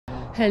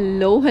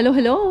Hello, hello,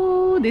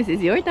 hello! This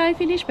is your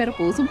Thai-Finnish pero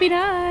Pusong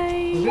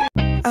Pinay!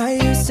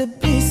 I used to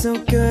be so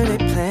good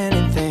at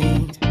planning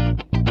things.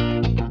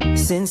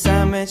 Since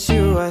I met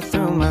you, I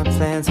threw my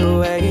plans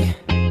away.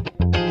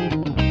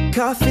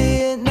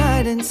 Coffee at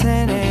night and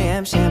 10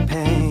 a.m.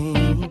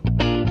 champagne.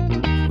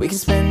 We can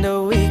spend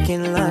a week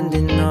in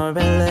London or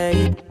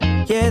LA.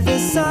 Yeah,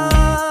 there's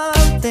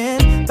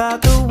something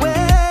about the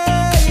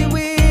way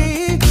we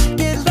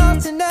get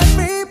lost in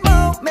every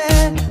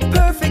moment.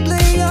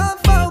 Perfectly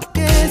unfocused.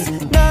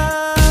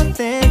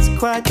 Nothing's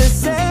quite the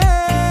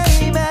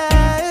same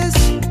as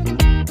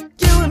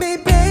you and me,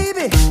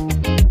 baby.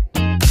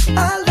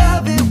 I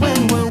love it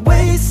when we're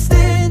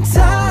wasting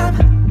time,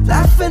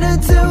 laughing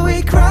until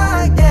we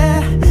cry,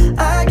 yeah.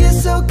 I get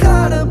so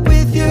caught up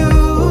with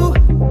you.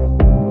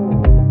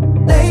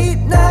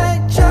 Late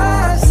night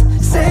drives,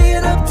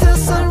 staying up till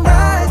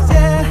sunrise,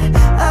 yeah.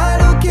 I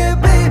don't care,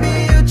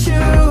 baby, you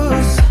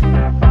choose.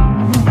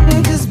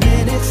 'Cause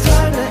minutes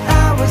turn to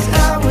hours,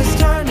 hours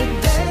turn to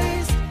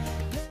days.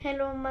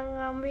 Hello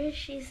mga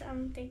Beshies,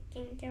 I'm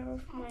taking care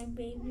of my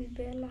baby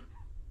Bella.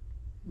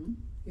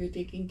 You're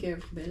taking care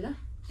of Bella?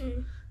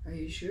 Are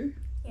you sure?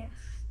 Yes.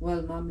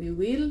 Well, mommy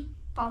will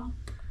Pump.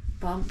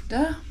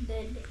 the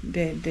Dede.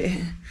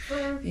 dede.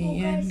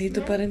 Ayan,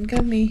 dito pa rin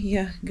kami.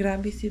 Yeah,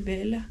 grabe si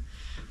Bella.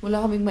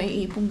 Wala kaming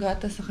maiipong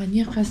gata sa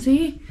kanya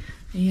kasi,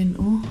 ayan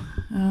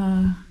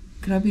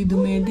grabe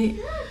dumede.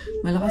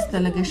 Malakas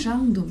talaga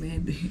siyang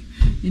dumede.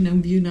 Yun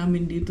ang view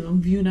namin dito.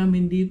 Ang view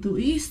namin dito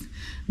is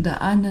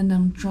daanan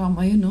ng tram.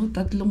 Ayun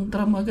 3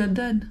 tram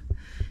agadan.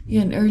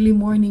 Yan, early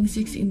morning,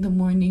 6 in the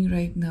morning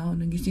right now.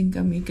 Nagising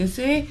kami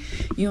kasi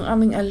yung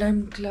aming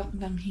alarm clock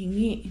nang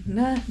hingi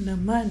na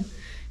naman.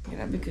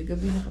 Grabe,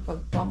 kagabi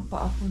nakapag-pump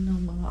pa ako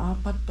ng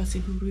mga 4 pa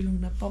siguro yung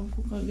napump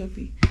ko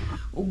kagabi.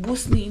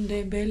 Ubus ni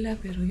Inday Bella,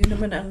 pero yun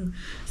naman ang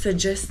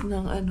suggest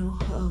ng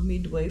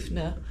midwife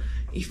na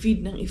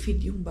i-feed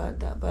yung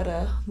bata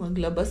para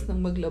maglabas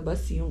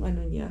yung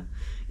niya,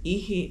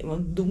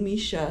 magdumi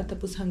siya,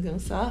 tapos hanggang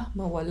sa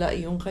mawala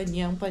yung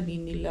kanyang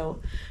paninilaw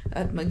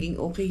at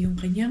maging okay yung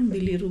kanyang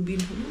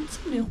bilirubin.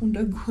 Saan akong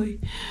dagway?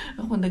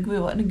 Wala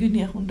na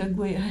gini akong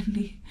dagway,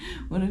 ani.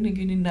 Wala na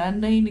gini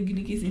nanay, na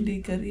gini kis hindi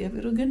karya.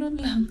 Pero ganun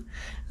lang.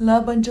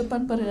 Laban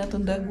Japan pa rin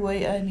atong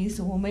dagway, ani.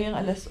 So, mamayang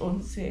alas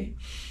 11.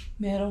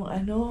 Meron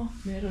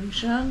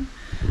siyang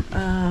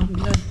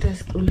blood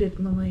test ulit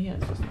mamaya.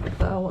 So,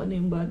 tawa na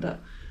yung bata.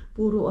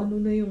 Puro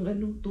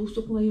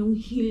tusok na yung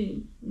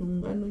heel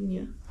nung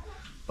niya.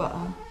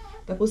 Paa.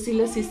 Tapos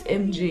sila sis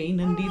MJ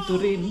nandito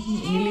rin.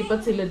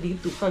 Nilipat sila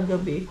dito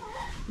kagabi.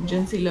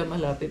 Diyan sila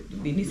malapit.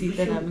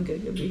 Binisita namin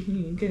kagabi.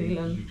 Yung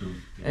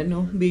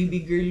kanilang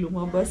baby girl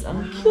lumabas.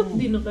 Ang cute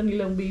din ng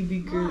kanilang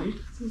baby girl.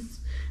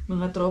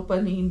 Mga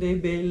tropa ni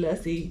Inday Bella,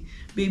 si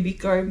Baby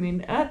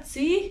Carmen at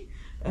si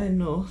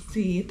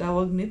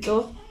tawag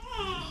nito,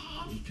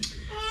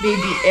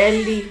 Baby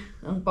Ellie.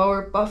 Ang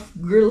Powerpuff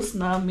Girls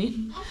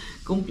namin.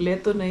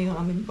 Kumpleto na yung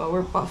aming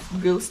Powerpuff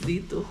Girls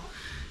dito.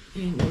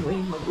 Anyway,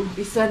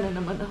 mag-umpisa na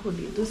naman ako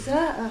dito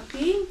sa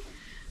aking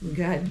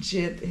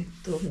gadget.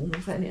 Ito,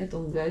 mumukha niya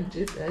itong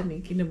gadget.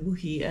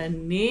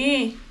 Kinabuhian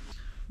ni.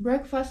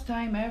 Breakfast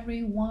time,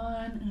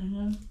 everyone.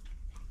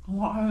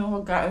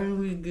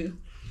 Magkain wig.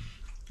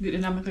 Hindi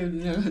na namin kayo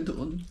dinala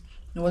doon.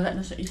 Nawala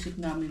na sa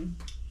isip namin.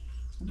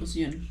 Tapos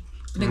yun.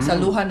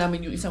 Pinagsaluhan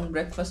namin yung isang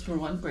breakfast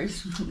for one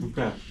person.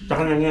 Okay.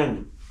 Taka na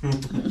yan.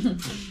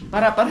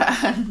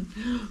 Para-paraan.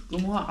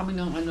 Kumuha kami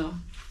ng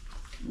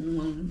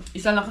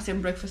isa lang kasi yung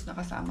breakfast na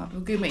kasama.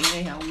 Okay,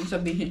 maingay ako mong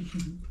sabihin.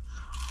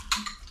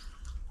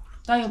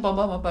 Tayo pa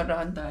ba?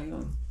 Maparaan tayo.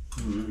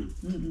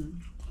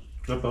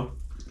 Ito?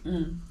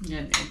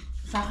 Yan eh.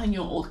 Sa akin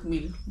yung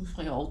oatmeal. Gusto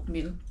ko yung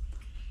oatmeal.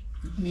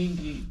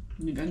 Migi.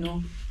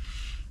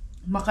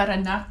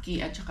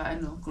 Makaranaki at saka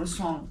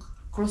croissant.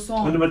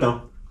 Croissant. Ano ba ito?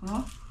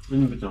 Huh?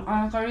 Ano ba ito?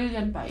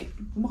 Karelian pie.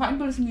 Kumakain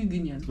pala si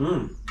Migi niyan.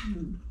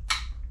 Hindi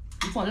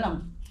ko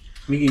alam.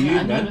 May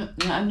giniyon ba?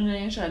 Na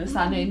yan siya.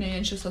 Nasanay na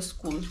yan siya sa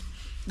school.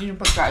 Yun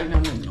yung pagkain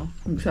namin,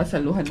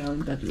 Magsasaluhan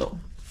namin 3.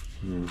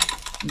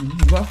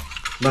 Diba?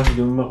 Bakit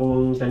yung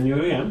makuwang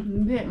tanyo yan?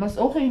 Hindi. Mas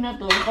okay na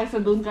to.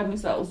 Kaysa doon kami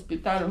sa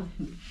ospital.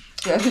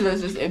 Kaya sila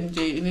sis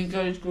MJ,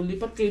 in-encourage ko,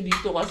 lipat kayo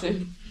dito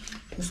kasi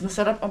mas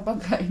masarap ang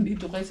pagkain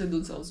dito kaysa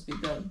doon sa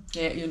ospital.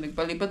 Kaya yun,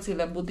 nagpalipat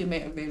sila. Buti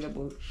may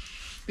available.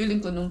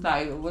 Feeling ko nung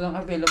tayo, walang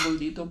available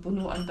dito.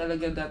 Punuan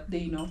talaga that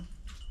day, no?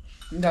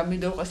 Ang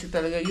dami daw kasi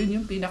talaga. Yun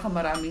yung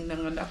pinakamaraming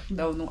nanganak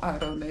daw nung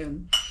araw na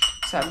yun.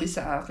 Sabi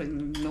sa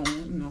akin nung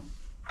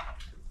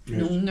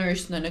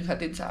nurse na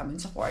naghatid sa amin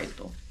sa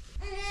kwarto.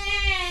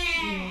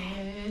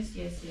 Yes.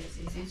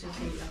 It's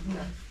okay lang.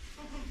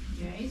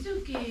 Yeah, it's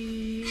okay.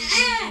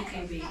 It's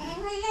okay, baby.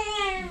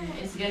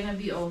 Yeah, it's gonna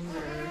be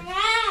over.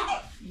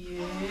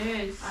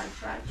 Yes. I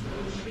tried to.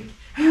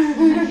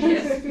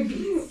 Yes,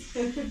 please.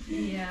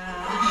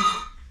 Yeah.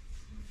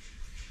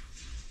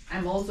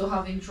 I'm also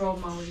having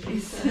trauma with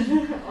this.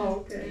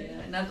 Okay.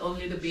 Yeah, not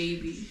only the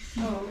baby.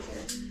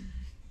 Okay.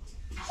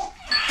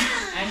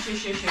 And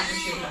shush, It's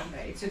okay,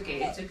 lovely. It's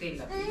okay.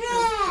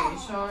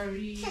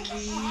 Sorry.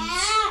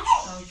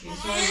 Okay,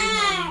 sorry.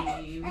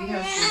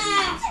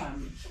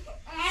 mami.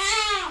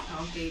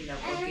 Okay, love.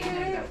 Okay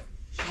na, love.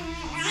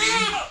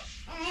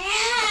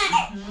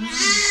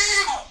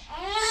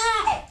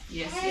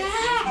 Yes,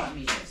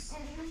 mami, yes.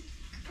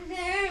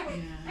 Yeah.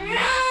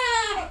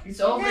 It's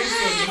over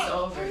soon, it's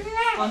over.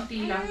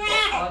 Konti lang po,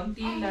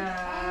 konti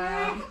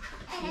lang.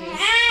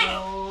 Yes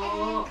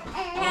po.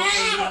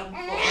 Okay lang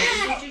po.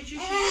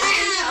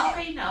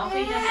 Okay na,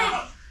 okay na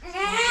ta.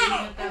 Okay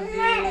na ta,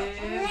 babe.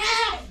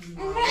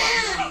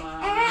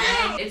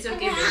 It's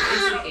okay, babe.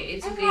 It's okay.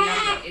 It's okay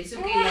lang, babe. It's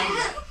okay lang,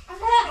 babe.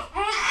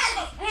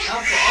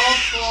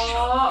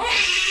 Opo.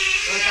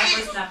 O,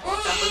 tapos na po.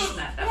 Tapos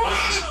na. Opo.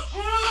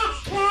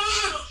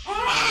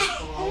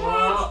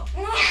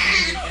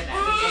 Halika na.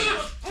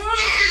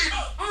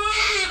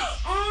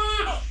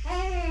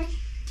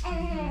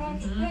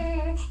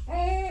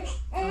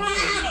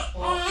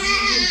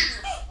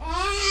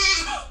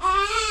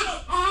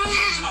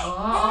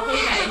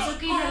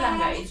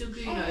 It's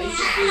okay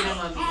na,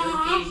 mami.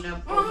 Okay na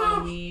po,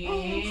 mami.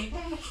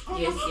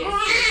 Yes. It's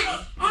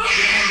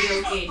gonna be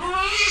okay na.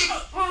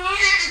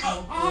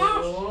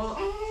 Opo.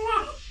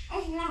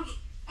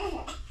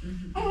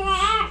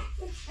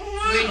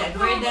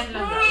 We're done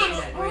lang ba?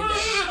 We're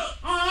done.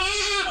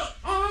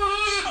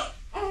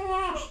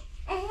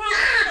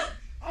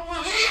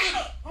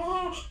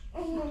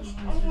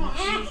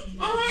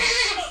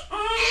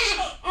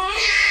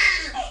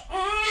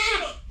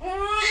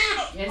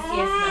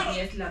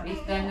 Yes, love.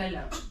 It's done na,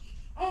 love.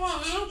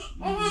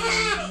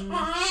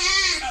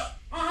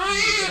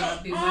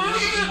 Grabe mo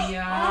lang,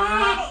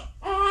 Iyak.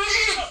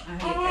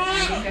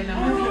 Halika na,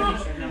 mami.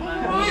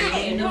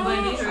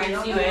 Nobody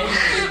hurts you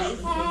anymore.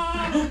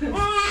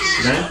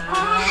 Done?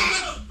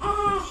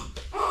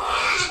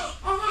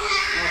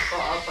 Opo.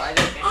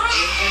 Halika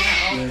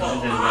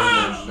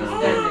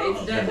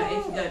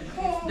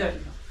na.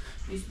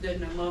 It's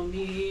done na,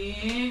 mami.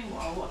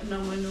 Wawa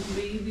naman ng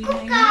baby na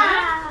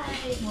yan.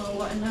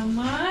 Wawa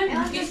naman.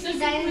 Kiss na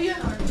si kuya.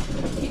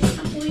 Kiss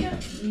na kuya.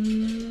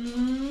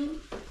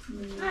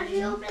 She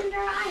opened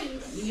her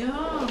eyes.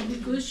 Yeah,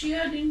 because she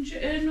had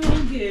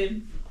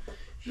again.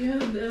 She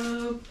had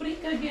a prick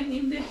again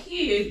in the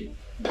head.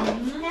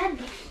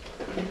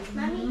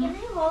 Mommy, can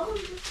I hold?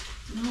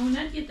 No,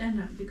 not yet,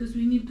 anak, because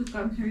we need to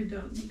calm her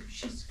down because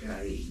she's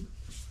crying.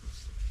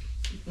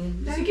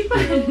 Sige pa.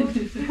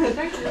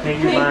 Thank you,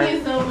 Thank bye. you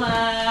so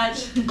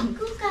much.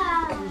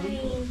 Kukay.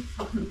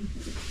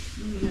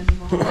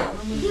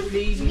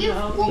 Baby, Give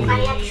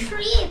Kukay a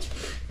treat.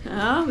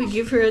 We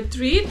give her a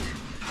treat.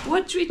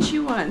 What treat she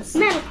wants?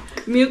 Milk.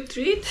 Milk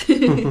treat?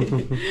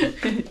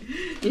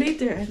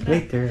 Later, anak.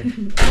 Later.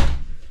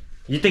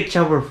 You take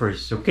shower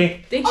first,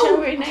 okay? Take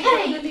shower na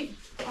hey. yan. Dali.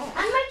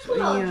 And my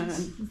Ayan.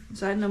 clothes.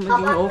 Sana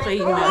maging okay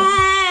na.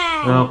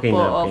 Okay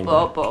na.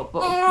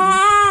 Opo.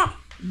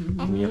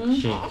 Iyak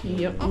siya.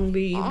 Iyak ang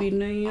baby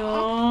na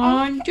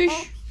yan.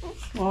 Tish.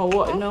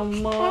 Wawa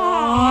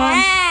naman.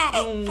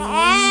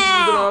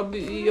 Grabe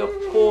iyak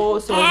ko.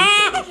 Sorry.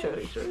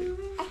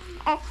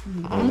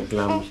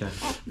 Reklamo siya.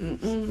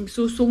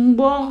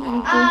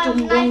 Susumbong. Ang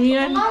sumbong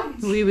yan.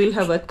 We will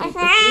have a treat,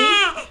 okay?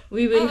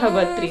 We will have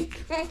a treat.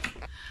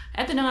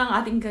 Ito na nga ang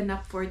ating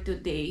ganap for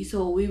today.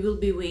 So, we will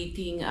be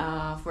waiting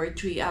for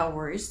 3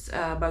 hours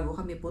bago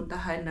kami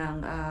puntahan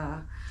ng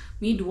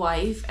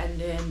midwife and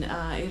then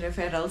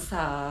i-referral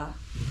sa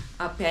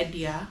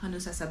pedia. Ano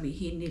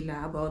sasabihin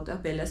nila about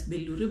Bella's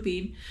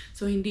bilirubin.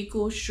 So, hindi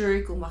ko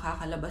sure kung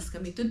makakalabas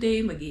kami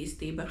today.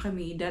 Mag-i-stay ba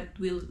kami. That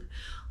will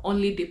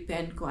only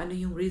depend kung ano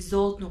yung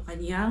result ng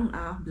kanyang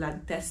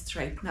blood test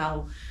right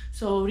now.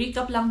 So,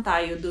 recap lang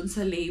tayo dun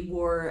sa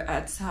labor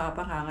at sa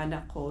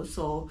panganganak ko.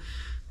 So,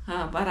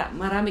 para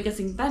marami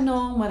kasing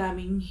tanong,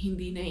 maraming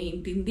hindi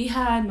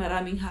naiintindihan,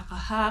 maraming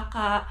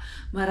haka-haka,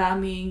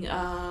 maraming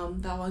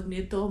tawag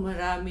nito,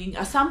 maraming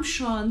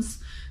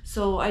assumptions.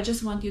 So I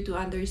just want you to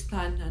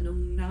understand na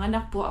nung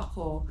nanganak po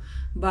ako,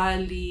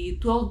 bali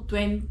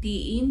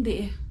 12:20 in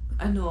the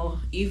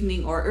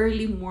evening or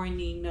early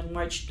morning ng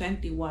March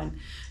 21,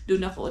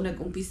 doon ako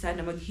nag-umpisa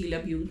na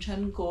maghilab yung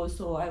tiyan ko.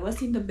 So I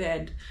was in the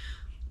bed.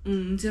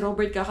 Si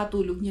Robert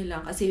kakatulog niya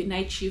lang kasi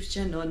night shift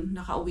siya noon.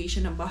 Nakauwi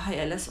siya ng bahay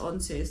alas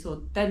 11.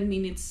 So 10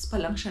 minutes pa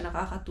lang siya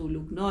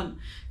nakakatulog noon.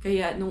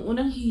 Kaya nung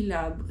unang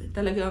hilab,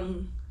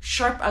 talagang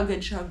sharp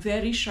agad siya.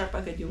 Very sharp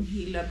agad yung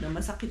hilab na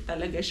masakit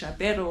talaga siya.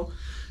 Pero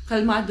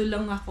kalmado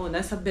lang ako.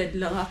 Nasa bed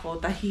lang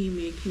ako.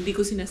 Tahimik. Hindi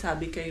ko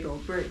sinasabi kay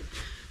Robert.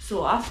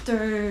 So after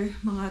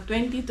mga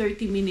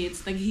 20-30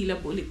 minutes,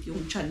 naghilab ulit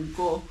yung tiyan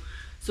ko.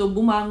 So,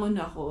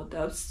 bumangon ako.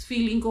 Tapos,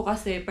 feeling ko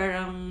kasi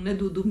parang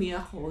nadudumi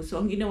ako.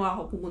 So, ang ginawa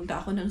ko, pumunta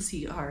ako ng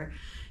CR.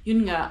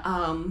 Yun nga,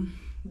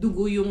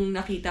 dugo yung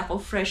nakita ko,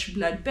 fresh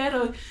blood.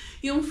 Pero,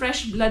 yung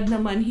fresh blood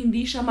naman,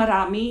 hindi siya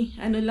marami.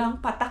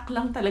 Patak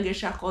lang talaga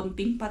siya.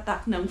 Konting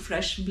patak ng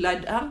fresh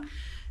blood ang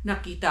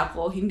nakita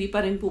ko. Hindi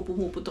pa rin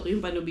pumuputok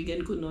yung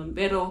panubigan ko noon.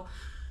 Pero,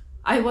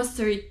 I was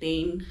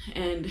certain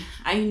and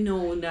I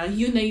know na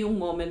yun na yung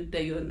moment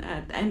na yun.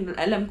 At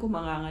alam ko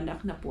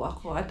manganganak na po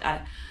ako.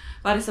 At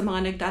para sa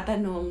mga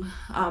nagtatanong,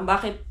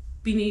 bakit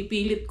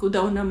pinipilit ko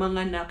daw na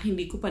manganak,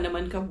 hindi ko pa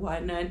naman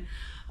kabuhanan.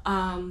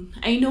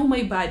 I know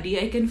my body,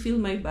 I can feel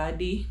my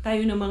body.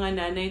 Tayo ng mga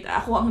nanay,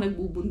 ako ang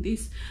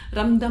nagbubuntis.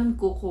 Ramdam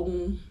ko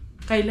kung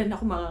kailan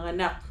ako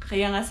manganganak.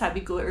 Kaya nga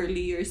sabi ko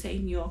earlier sa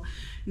inyo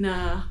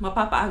na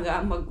mapapaaga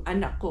ang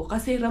mag-anak ko.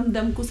 Kasi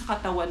ramdam ko sa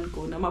katawan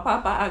ko na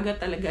mapapaaga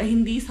talaga.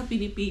 Hindi sa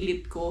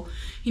pinipilit ko.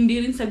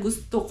 Hindi rin sa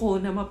gusto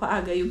ko na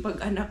mapaaga yung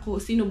pag-anak ko.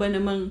 Sino ba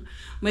namang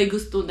may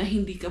gusto na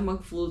hindi ka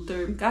mag-full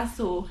term?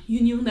 Kaso,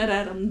 yun yung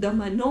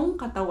nararamdaman ng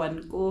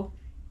katawan ko.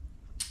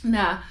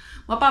 Na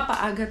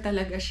mapapaaga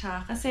talaga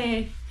siya.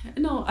 Kasi,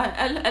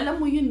 alam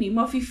mo yun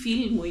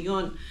mafe-feel mo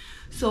yun.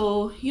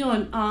 So,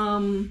 yun,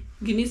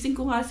 ginising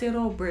ko nga si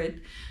Robert.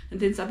 And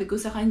then sabi ko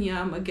sa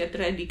kanya, mag-get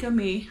ready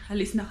kami.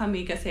 Alis na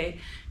kami kasi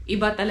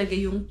iba talaga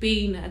yung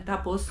pain. At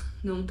tapos,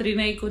 nung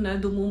trinay ko na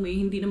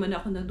dumumi, hindi naman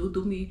ako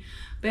nadudumi.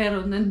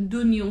 Pero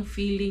nandun yung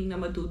feeling na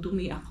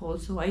madudumi ako.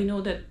 So, I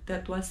know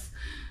that was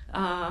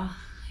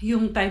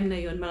yung time na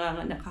yun,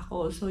 manganganak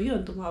ako. So,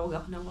 yun,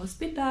 tumawag ako ng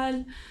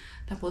hospital.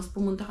 Tapos,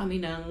 pumunta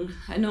kami ng,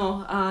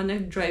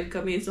 nag-drive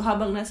kami. So,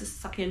 habang nasa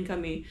sasakyan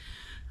kami,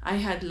 I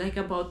had like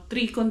about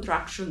 3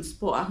 contractions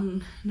po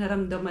ang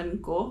naramdaman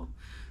ko.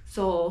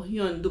 So,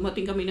 yun,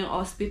 dumating kami ng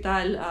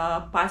hospital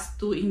past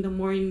 2 in the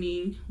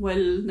morning.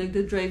 While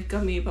nagda-drive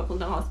kami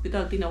papuntang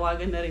hospital,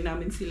 tinawagan na rin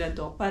namin sila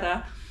doc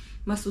para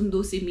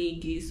masundo si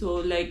Miggy.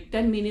 So, like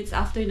 10 minutes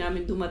after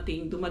namin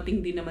dumating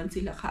din naman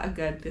sila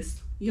kaagad.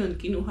 Tapos, yun,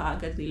 kinuha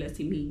agad nila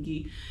si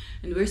Miggy.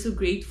 And we're so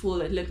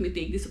grateful, and let me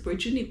take this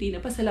opportunity na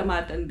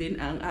pasalamatan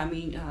din ang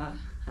aming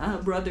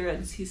brother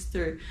and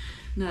sister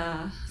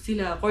na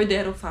sila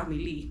Cordero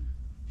family.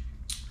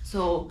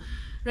 So,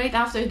 right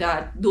after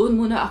that, doon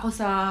muna ako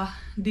sa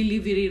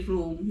delivery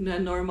room, na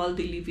normal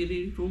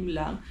delivery room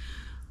lang.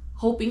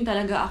 Hoping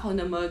talaga ako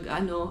na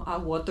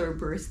water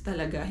birth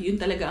talaga. Yun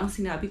talaga ang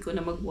sinabi ko,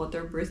 na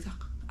mag-water birth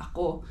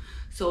ako.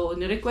 So,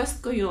 ni-request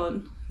ko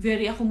yun.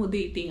 Very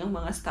accommodating ang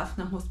mga staff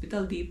ng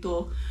hospital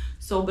dito.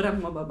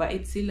 Sobrang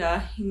mababait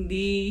sila.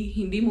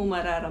 Hindi mo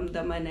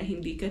mararamdaman na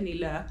hindi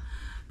kanila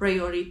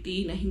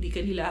priority, na hindi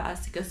kanila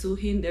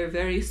asikasuhin. They're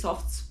very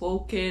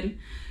soft-spoken.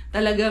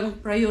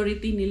 Talagang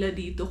priority nila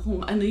dito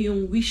kung ano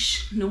yung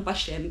wish ng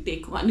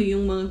pasyente, kung ano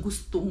yung mga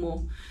gusto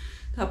mo.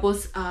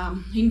 Tapos,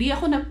 hindi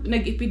ako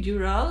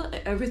nag-epidural.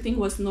 Everything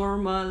was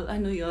normal.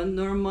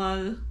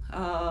 Normal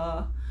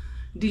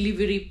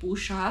delivery po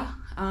siya.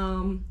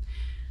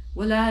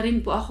 Wala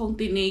rin po akong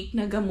tinake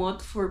na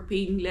gamot for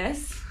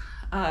painless.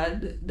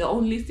 The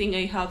only thing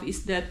I have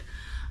is that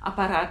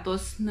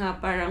aparatos na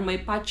parang may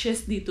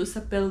patches dito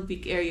sa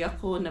pelvic area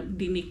ko na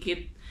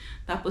dinikit.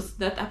 Tapos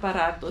that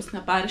aparatos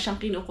na parang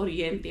siyang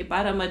kinukuryente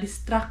para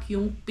ma-distract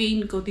yung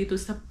pain ko dito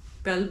sa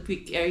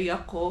pelvic area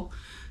ko.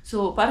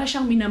 So, para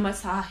siyang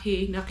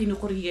minamasahe na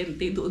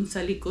kinukuryente doon sa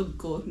likod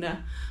ko,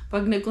 na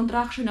pag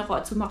nag-contraction ako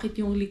at sumakit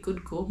yung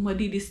likod ko,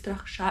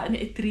 madidistract siya, and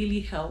it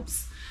really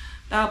helps.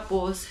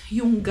 Tapos,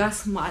 yung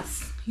gas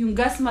mask. Yung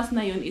gas mask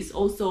na yun is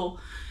also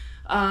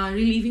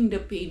relieving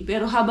the pain.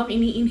 Pero habang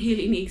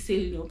ini-inhale,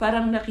 ini-exhale nyo,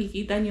 parang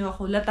nakikita nyo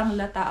ako,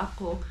 latang-lata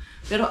ako.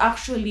 Pero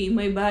actually,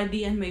 my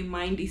body and my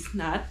mind is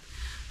not.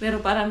 Pero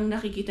parang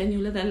nakikita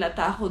nyo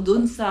latang-lata ako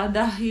dun sa,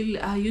 dahil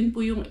yun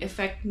po yung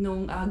effect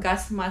ng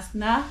gas mask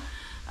na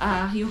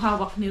yung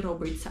hawak ni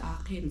Robert sa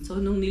akin.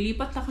 So, nung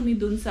nilipat na kami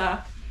dun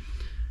sa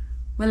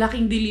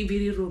malaking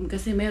delivery room,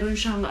 kasi meron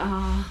siyang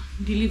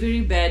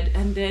delivery bed,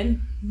 and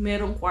then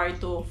merong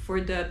kwarto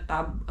for the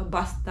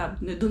bathtub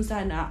na dun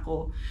sana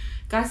ako.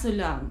 Kaso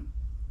lang,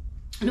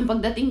 nung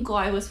pagdating ko,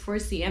 I was 4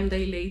 cm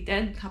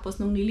dilated.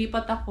 Tapos nung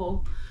nilipat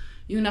ako,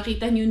 yung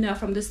nakita nyo na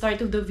from the start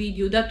of the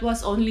video, that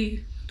was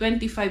only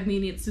 25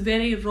 minutes.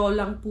 Very raw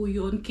lang po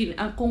yun.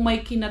 Kung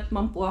may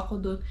kinatman po ako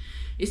doon,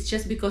 it's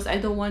just because I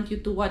don't want you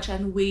to watch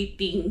and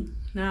waiting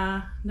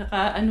na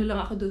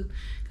lang ako doon.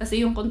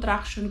 Kasi yung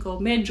contraction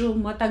ko, medyo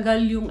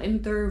matagal yung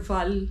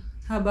interval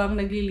habang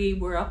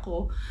nagli-labor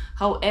ako.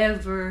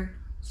 However,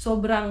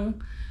 sobrang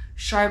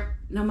sharp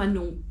naman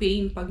nung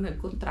pain pag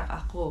nag-contract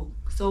ako.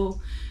 So,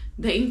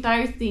 the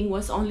entire thing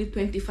was only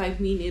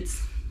 25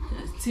 minutes.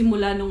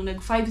 Simula nung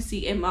nag 5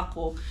 cm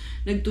ako,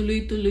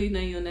 nagtuloy-tuloy na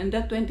yun. And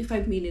that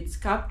 25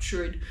 minutes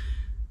captured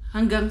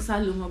hanggang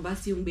sa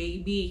lumabas yung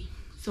baby.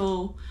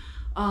 So,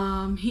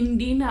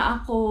 hindi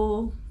na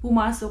ako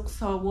pumasok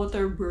sa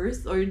water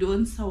birth or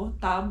doon sa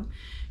tub.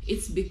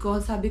 It's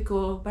because, sabi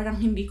ko,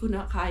 parang hindi ko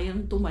na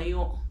kayang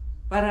tumayo.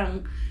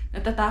 Parang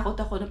natatakot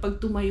ako na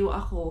pag tumayo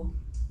ako,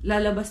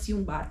 lalabas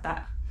yung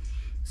bata.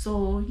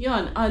 So,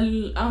 yun.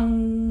 Ang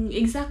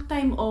exact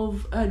time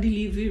of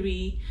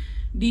delivery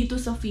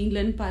dito sa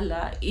Finland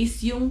pala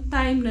is yung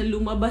time na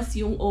lumabas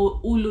yung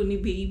ulo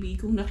ni baby.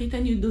 Kung nakita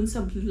nyo dun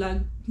sa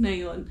vlog na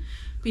yon,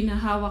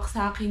 pinahawak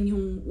sa akin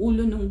yung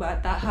ulo ng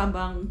bata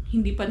habang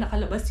hindi pa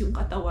nakalabas yung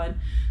katawan.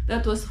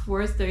 That was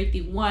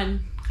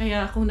 4:31.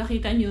 Kaya kung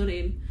nakita nyo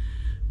rin,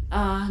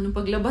 nung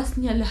paglabas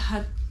niya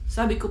lahat,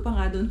 sabi ko pa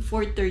nga dun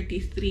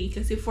 4:33.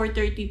 Kasi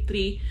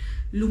 4:33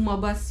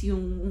 lumabas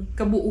yung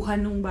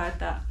kabuuhan ng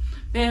bata.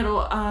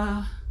 Pero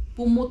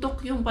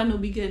pumutok yung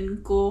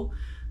panubigan ko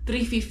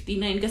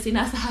 3:59 kasi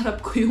nasa harap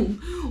ko yung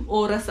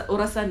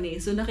orasan eh.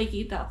 So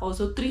nakikita ako.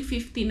 So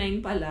 3:59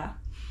 pala,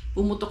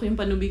 pumutok yung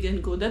panubigan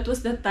ko. That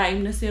was the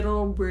time na si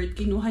Robert,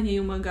 kinuha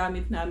niya yung mga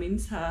gamit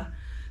namin sa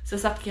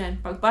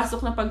sasakyan.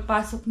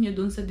 Pagpasok niya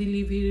dun sa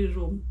delivery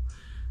room,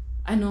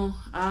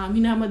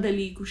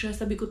 minamadali ko siya.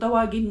 Sabi ko,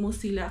 tawagin mo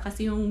sila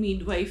kasi yung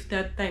midwife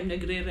that time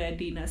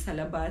nagre-ready na sa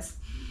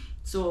labas.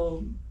 So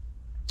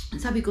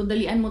sabi ko,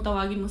 dalian mo,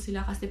 tawagin mo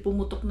sila kasi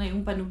pumutok na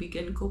yung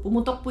panubigan ko.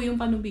 Pumutok po yung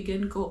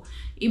panubigan ko.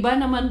 Iba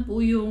naman po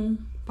yung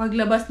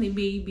paglabas ni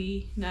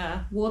baby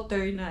na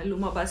water na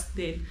lumabas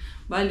din.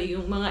 Bali,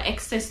 yung mga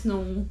excess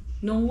nung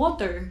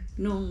water,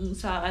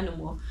 sa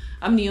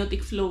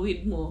amniotic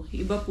fluid mo,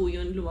 iba po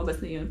yun,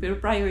 lumabas na yun. Pero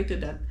prior to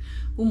that,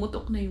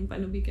 pumutok na yung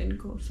panubigan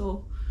ko.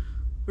 So,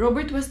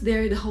 Robert was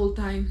there the whole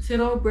time. Si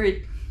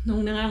Robert,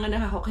 nung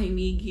nanganganak ako kay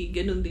Miggy,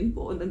 ganun din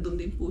po, nandun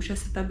din po siya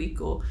sa tabi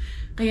ko.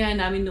 Kaya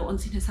namin noon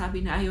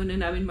sinasabi na ayaw na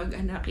namin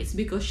mag-anak is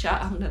because siya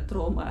ang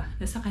na-trauma.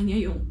 Nasa kanya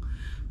yung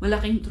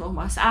malaking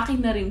trauma. Sa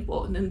akin na rin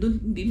po, nandun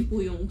din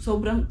po yung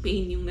sobrang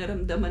pain yung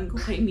naramdaman ko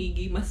kay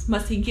Miggy. Mas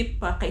higit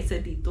pa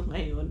kaysa dito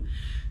ngayon.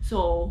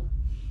 So,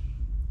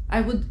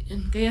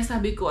 kaya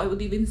sabi ko, I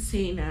would even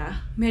say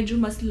na medyo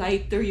mas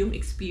lighter yung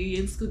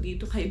experience ko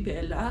dito kay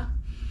Bella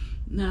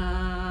na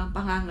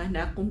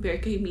panganganak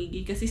compare kay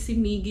Miggy kasi si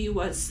Miggy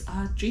was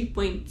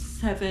 3.7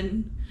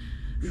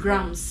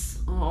 grams.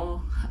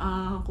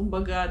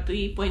 Kumbaga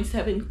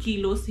 3.7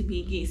 kilos si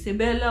Miggy. Si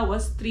Bella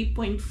was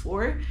 3.4.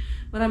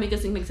 Marami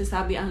kasing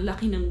nagsasabi ang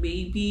laki ng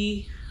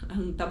baby,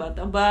 ang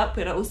taba-taba,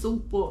 pero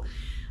usog po.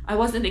 I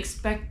wasn't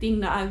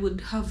expecting na I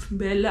would have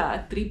Bella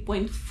at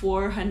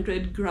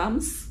 3.400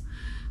 grams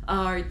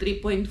or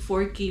 3.4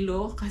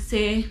 kilo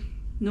kasi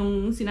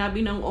nung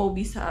sinabi ng OB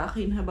sa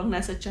akin habang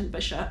nasa tiyan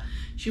pa siya,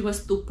 she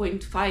was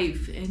 2.5.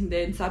 And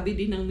then sabi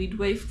din ng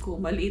midwife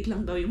ko, maliit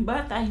lang daw yung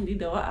bata, hindi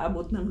daw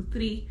aabot ng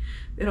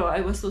 3. Pero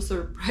I was so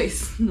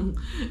surprised nung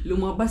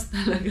lumabas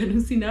talaga nung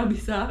sinabi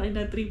sa akin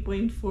na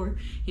 3.4.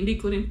 Hindi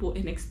ko rin po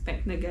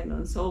in-expect na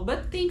ganon. So,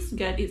 but thanks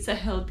God, it's a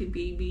healthy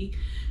baby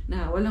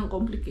na walang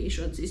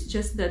complications. It's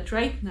just that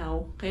right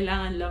now,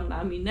 kailangan lang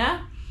namin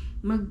na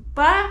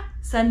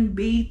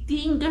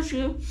magpa-sunbathing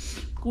kasi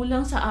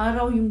kulang sa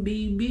araw yung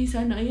baby.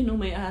 Sana ayun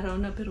may araw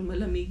na pero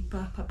malamig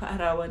pa.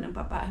 Papaarawan,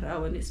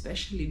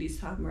 especially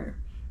this summer.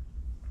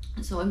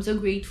 So I'm so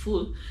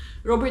grateful.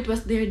 Robert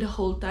was there the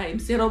whole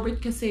time. Si Robert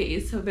kasi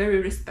is a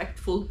very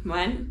respectful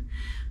man.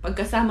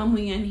 Pagkasama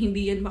mo yan,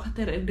 hindi yan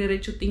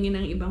makadiretso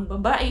tingin ng ibang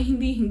babae.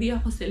 Hindi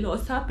ako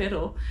selosa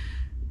pero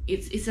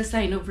it's a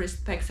sign of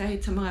respect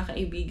kahit sa mga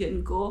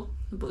kaibigan ko.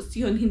 Tapos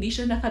yun, hindi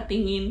siya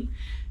nakatingin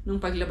nung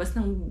paglabas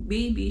ng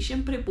baby.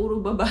 Siyempre,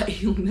 puro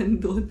babae yung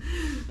nandun.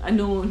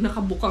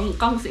 Nakabukang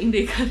kang sa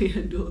hindi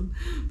kanya doon.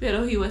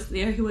 Pero he was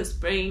there, he was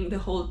praying the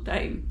whole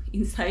time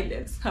in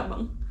silence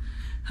habang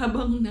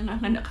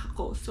nanganganak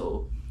ako.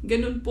 So,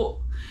 ganun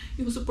po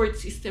yung support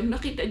system.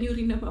 Nakita nyo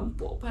rin naman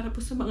po para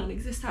po sa mga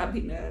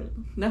nagsasabi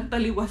na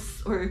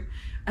taliwas or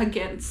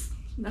against.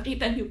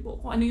 Nakita nyo po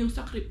kung ano yung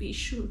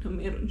sakripisyo na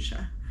meron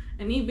siya.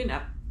 And even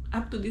up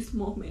to this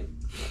moment,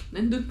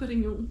 nandun pa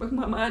rin yung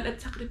pagmamahal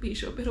at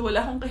sakripisyo. Pero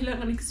wala akong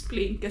kailangan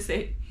explain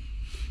kasi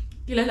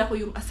kilala ko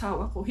yung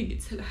asawa ko higit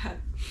sa lahat.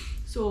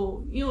 So,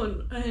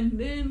 yun. And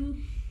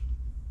then,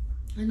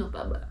 ano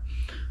pa ba?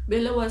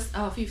 Bella was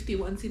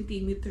 51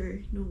 cm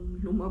nung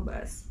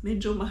lumabas.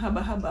 Medyo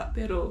mahaba-haba.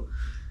 Pero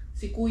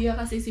si kuya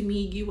kasi si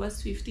Miggy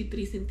was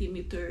 53 cm.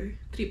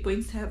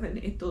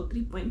 3.7. Ito,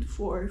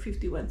 3.4.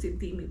 51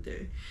 cm.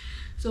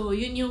 So,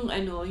 yun yung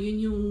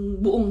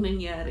buong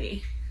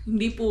nangyari.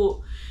 Hindi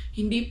po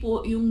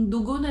yung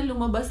dugo na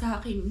lumabas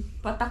sa akin,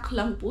 patak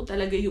lang po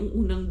talaga yung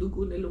unang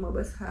dugo na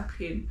lumabas sa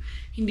akin.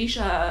 Hindi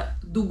siya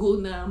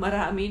dugo na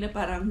marami na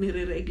parang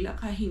nireregla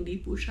ka,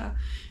 hindi po siya.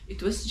 It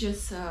was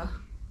just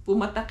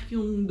pumatak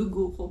yung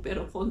dugo ko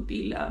pero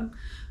konti lang.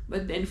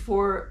 But then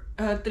for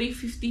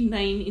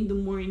 3:59 in the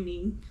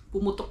morning,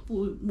 pumutok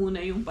po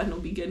muna yung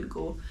panubigan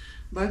ko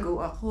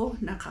bago ako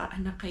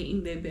nakaanak kay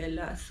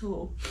Bella.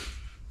 So,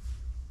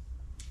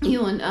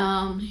 yun,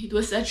 it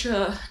was such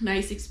a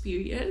nice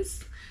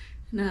experience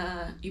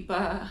na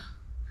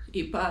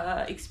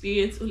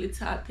ipa-experience ulit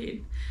sa atin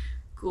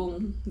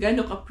kung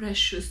gaano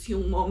ka-precious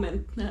yung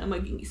moment na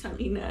maging isang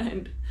ina.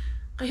 And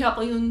kaya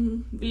ako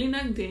yung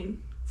bilinag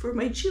din for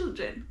my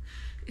children.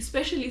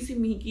 Especially si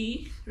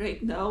Miggy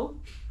right now.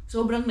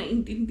 Sobrang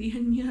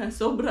naintindihan niya.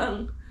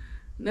 Sobrang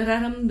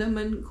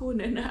nararamdaman ko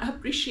na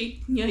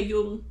na-appreciate niya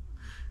yung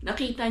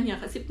nakita niya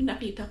kasi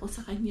pinakita ko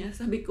sa kanya.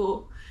 Sabi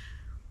ko,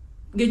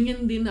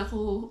 ganyan din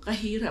ako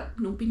kahirap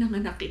nung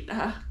pinanganak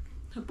kita.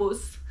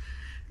 Tapos,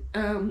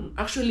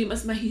 actually,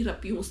 mas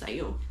mahirap yung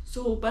sayo.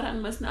 So,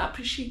 parang mas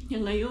na-appreciate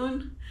niya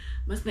ngayon.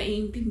 Mas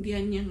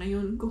naiintindihan niya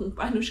ngayon kung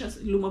paano siya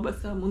lumabas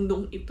sa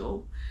mundong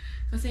ito.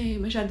 Kasi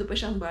masyado pa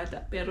siyang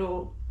bata.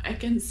 Pero, I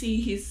can see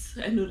his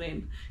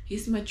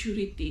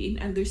maturity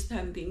in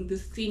understanding the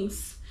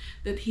things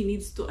that he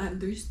needs to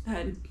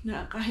understand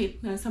na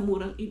kahit na sa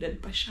murang edad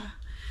pa siya.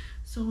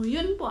 So,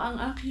 yun po ang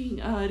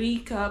aking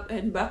recap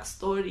and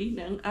backstory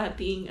ng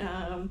ating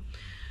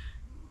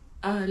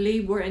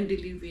labor and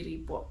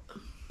delivery po.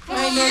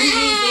 Finally,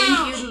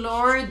 thank you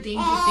Lord, thank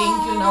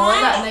you.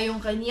 Nawala na yung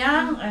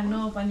kanyang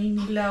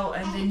paninilaw,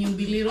 and then yung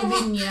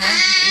bilirubin niya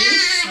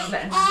is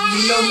wala na.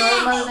 Below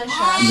normal na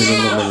siya.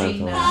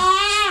 Okay na.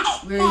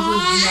 Very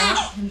good na.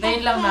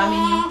 Hintayin lang namin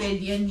yung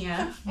pedya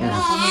niya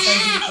na pumunta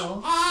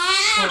dito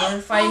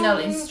for final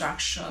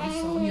instruction.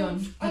 So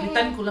yun,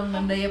 palitan ko lang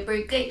ng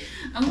diaper kay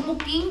ang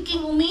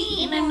pukingking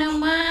umihi na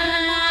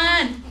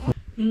naman.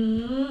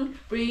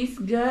 Praise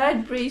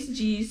God, praise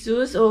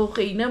Jesus.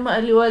 Okay na,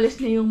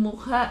 maaliwalas na yung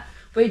mukha.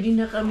 Pwede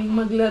na kaming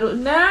maglaro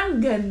ng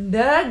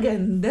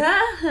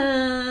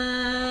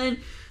ganda-gandahan.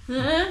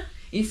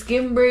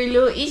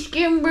 Iskimberlo,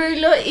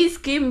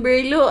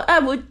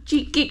 abot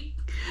chikik.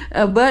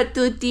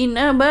 Abatutin,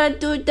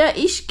 abatuta,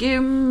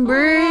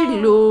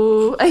 iskimberlo.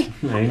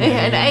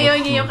 Ayaw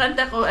niya yung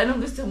kanta ko.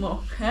 Anong gusto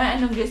mo?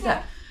 Anong gusto?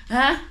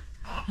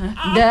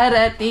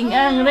 Darating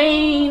ang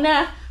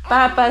reyna.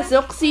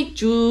 Papasok si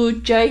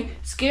Chuchay.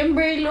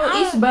 Skimberlo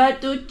is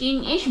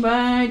batuting,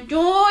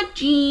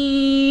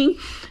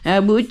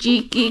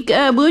 abuchikik.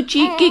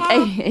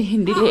 Ay,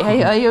 hindi.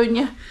 Ayaw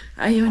niya.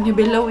 Ayaw niya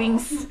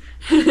bellowings.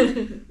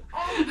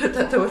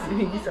 Tatawa si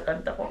Miggy sa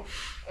kanta ko.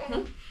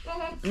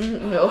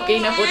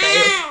 Okay na po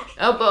tayo.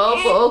 Opo,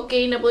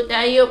 okay na po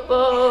tayo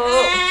po.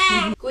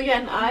 Kuya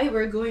and I,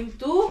 we're going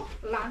to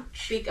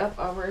pick up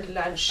our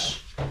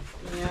lunch.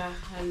 Yeah,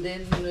 and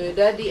then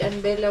Daddy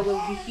and Bella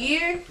will be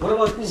here. What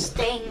about me?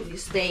 Staying.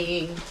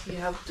 You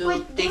have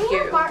to take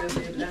care of the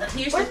Bella.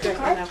 Here's the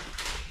card.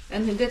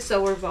 And that's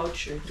our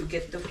voucher to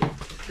get the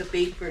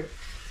paper.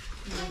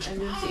 And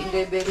then si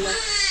Inday Bella.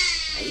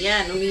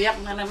 Ayan, umiyak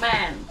na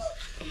naman.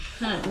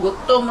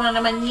 Gutom na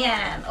naman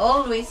yan.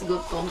 Always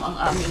gutom ang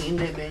aming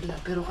Inday Bella.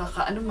 Pero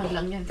kakaano man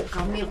lang yan.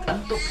 Kakamilk,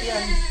 antok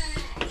yan.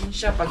 Yan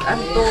siya, pag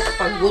antok,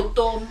 pag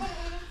gutom,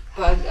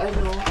 pag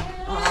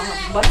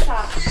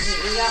basa,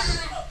 iyak.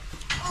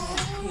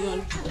 Yun.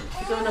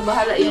 Ikaw na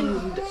bahala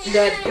yan,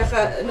 Dad.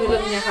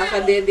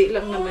 Kakadede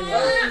lang naman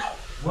yan.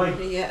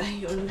 Kaya,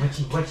 ayun.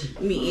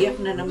 Umiiyak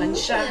na naman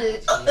siya.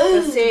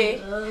 Kasi,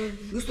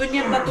 gusto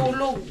niya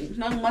matulog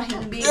ng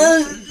mahimbing.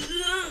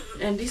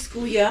 And this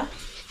Kuya,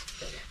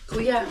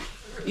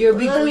 you're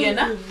big Kuya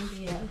na?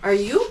 Are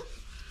you?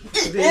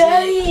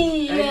 Are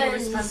you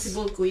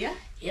responsible Kuya?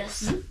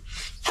 Yes.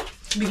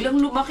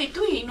 Biglang lumaki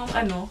to nung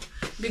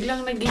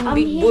biglang naging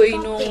big boy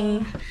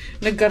nung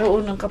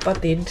nagkaroon ng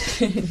kapatid.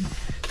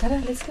 Tara,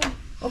 let's go.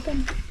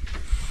 Open.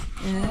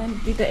 And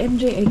Tita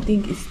MJ, I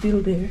think, is still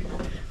there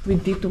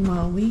with Tito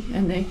Maui.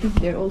 And I think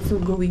they're also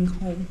going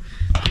home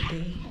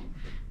today.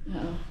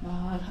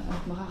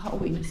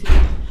 Makakauwi na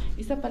sila.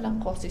 Isa palang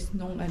causes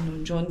nung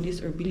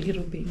jaundice or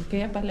bilirubin.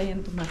 Kaya pala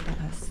yan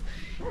tumataas.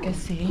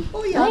 Kasi,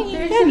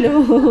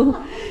 hello!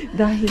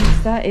 Dahil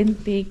sa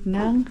intake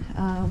ng,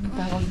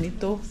 tawag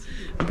nito,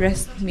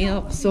 breast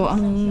milk. So,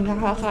 ang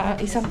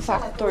isang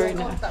factor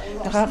na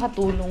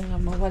nakakatulong na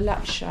mawala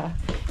siya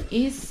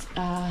is,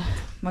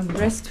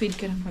 mag-breastfeed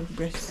ka ng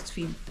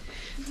mag-breastfeed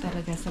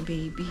talaga sa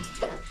baby.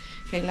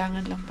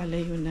 Kailangan lang pala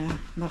yun na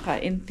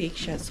maka-intake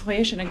siya. So, kaya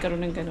siya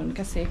nagkaroon ng ganun.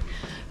 Kasi,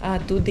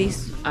 2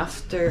 days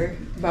after,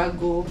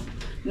 bago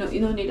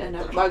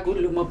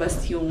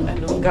lumabas yung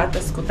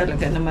gatas ko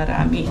talaga na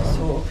marami.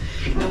 So,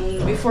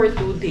 before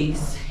 2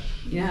 days,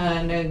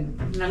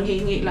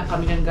 nanghingi lang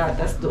kami ng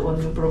gatas doon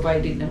yung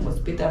provided ng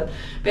hospital.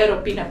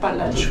 Pero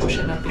pinapalunch ko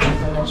siya ng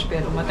pinapalunch.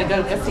 Pero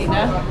matagal kasi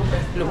na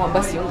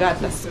lumabas yung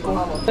gatas ko.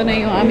 Ito na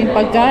yung aming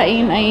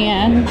pagkain.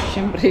 Ayan.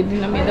 Siyempre,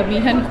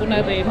 dinami-damihan ko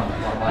na rin.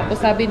 Tapos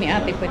sabi ni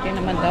ate, pwede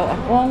naman daw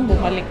akong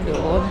bumalik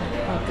doon.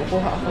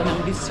 Kukuha ako ng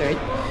dessert.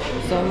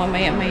 So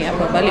mamaya-maya,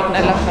 babalik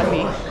na lang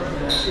kami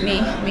ni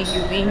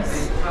Miggy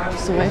Wings.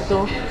 So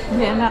ito,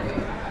 anak,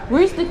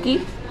 where's the key?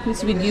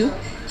 Who's with you?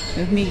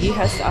 Miggy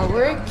has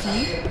our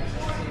key.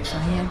 So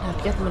ayan,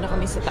 hakyat muna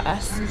kami sa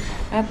taas.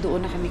 At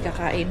doon na kami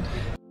kakain.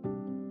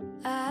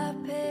 I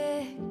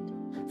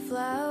picked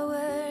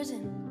flowers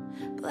and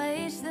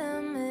placed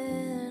them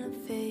in a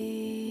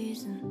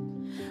vase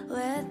and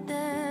let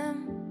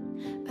them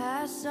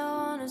pass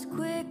on as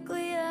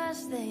quickly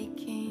as they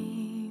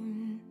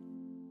came.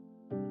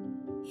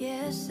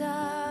 Yes,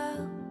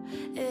 I'll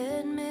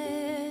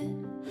admit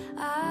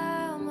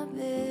I'm a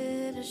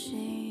bit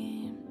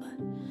ashamed, but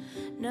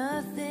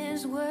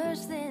nothing's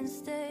worse than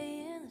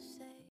staying the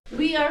same.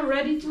 We are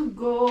ready to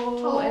go.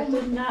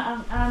 Ito na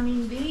ang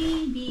aming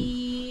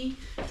baby.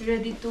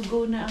 Ready to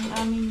go na ang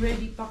aming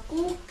ready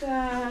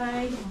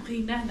pakukay.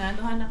 Okay na,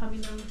 nanuhan na kami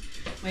ng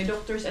may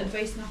doctor's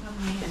advice na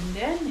kami. And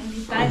then,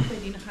 anytime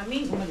pwede na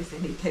kami umalis.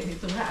 Anytime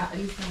ito nga,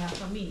 aalis na nga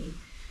kami.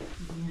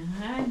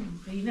 Yan,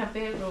 okay na.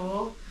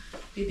 Pero,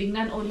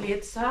 titingnan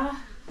ulit sa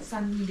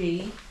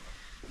Sunday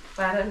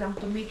para lang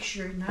to make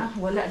sure na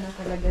wala na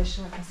talaga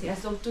siya. Kasi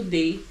as of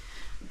today,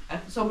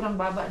 at sobrang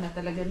baba na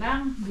talaga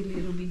ng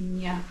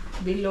bilirubin niya.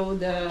 Below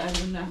the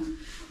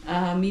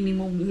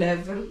minimum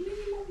level.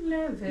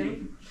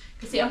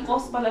 Kasi ang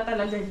cause pala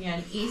talaga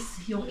niyan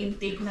is yung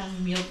intake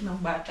ng milk ng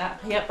bata.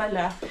 Kaya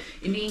pala,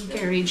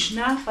 ini-encourage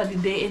na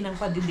padidiin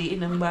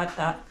ng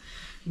bata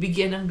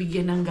bigyan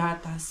ng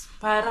gatas.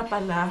 Para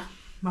pala,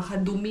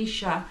 makadumi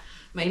siya.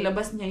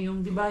 Mailabas niya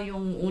yung, di ba,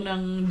 yung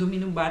unang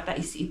dumi ng bata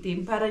is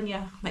itim. Para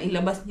niya,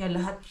 mailabas niya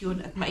lahat yun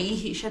at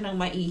maihi siya ng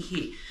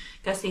maihi.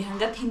 Kasi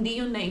hanggat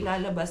hindi yun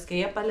nailalabas,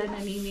 kaya pala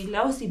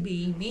naninilaw si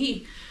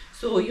baby.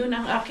 So, yun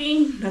ang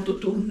aking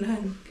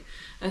natutunan.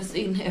 As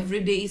in,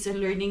 everyday is a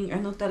learning,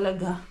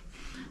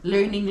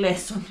 learning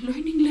lesson.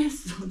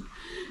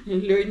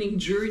 Learning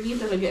journey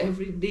talaga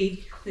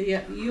everyday.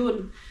 Kaya,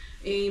 yun.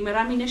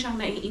 Marami na siyang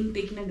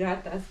nai-intake na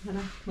gatas.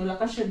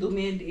 Malakas siya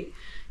dumede.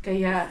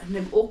 Kaya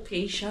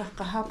nag-okay siya.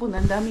 Kahapon,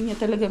 ang dami niya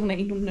talagang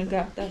nainom na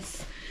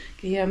gatas.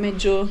 Kaya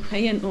medyo,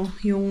 ayan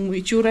yung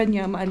itsura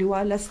niya,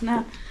 maaliwalas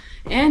na.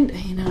 And,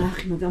 ayun ang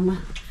aking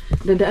mag-ama.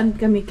 Dadaan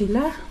kami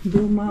kila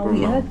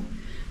Bumawi at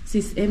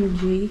Sis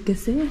MJ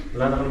kasi...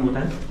 Wala na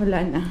kalimutan? Wala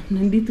na.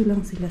 Nandito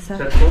lang sila sa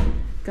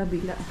Cellphone?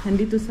 kabila.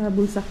 Nandito sa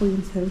bulsa ko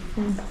yung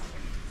cellphone.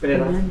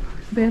 Pera? Ayan.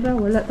 Pera.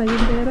 Wala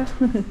tayong pera.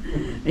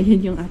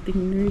 Ayan yung ating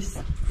nurse.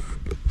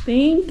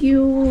 Thank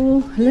you.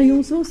 Hala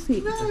yung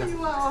susi. No,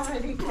 you are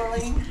already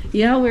going.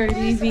 Yeah, we're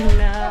leaving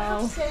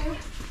now. So,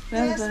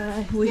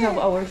 Bye-bye. We have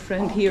our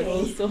friend here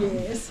also.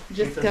 yes.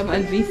 Just come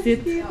and visit.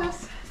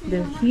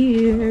 They're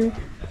here.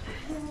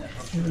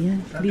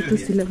 Ayan. Dito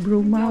sila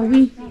Bro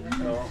Maui.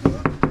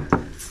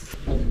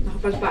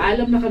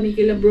 Nakapagpaalam na kami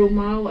kila Bro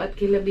Mau at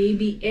kila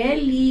Baby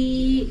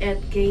Ellie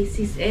at kay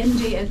Sis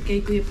MJ at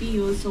kay Kuya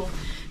Pio. So,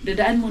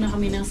 dadaan muna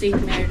kami ng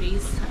St.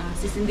 Mary's.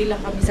 Sisindi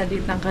lang kami sa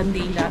gitna ng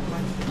kandila.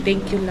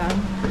 Thank you lang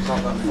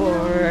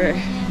for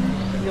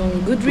yung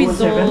good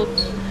result.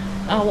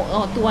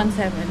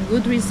 217.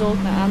 Good result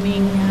na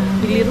aming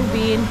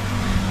bilirubin.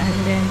 And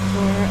then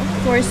for, of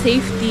course,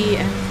 safety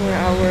and for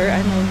our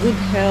good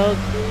health.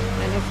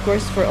 And of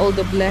course, for all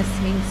the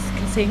blessings.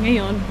 Kasi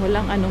ngayon,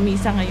 walang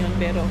misa ngayon.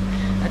 Pero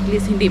at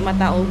least hindi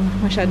matao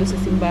masyado sa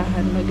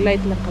simbahan.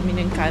 Mag-light lang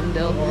kami ng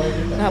candle.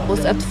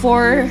 Tapos at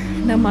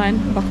 4 naman,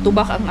 back to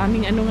back ang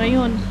aming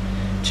ngayon.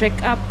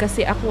 Check up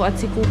kasi ako at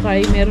si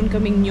Kukay, meron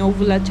kaming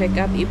Neovula check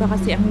up. Iba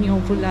kasi ang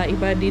Neovula,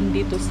 iba din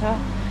dito sa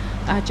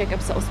check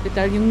up sa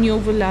ospital. Yung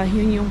Neovula,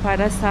 yun yung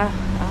para sa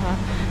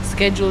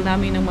schedule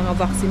namin ng mga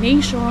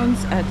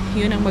vaccinations at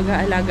yun ang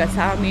mag-aalaga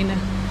sa amin,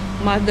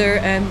 mother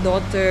and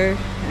daughter,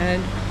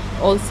 and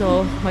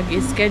also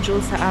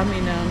mag-schedule sa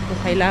amin ng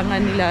kung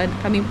kailangan nila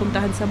kaming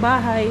puntahan sa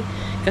bahay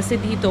kasi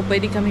dito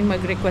pwede kaming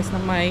mag-request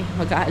na may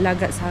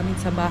mag-aalaga sa amin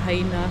sa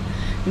bahay na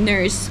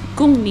nurse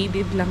kung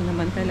needed lang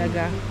naman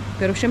talaga.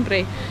 Pero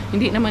syempre,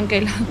 hindi naman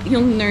kailangan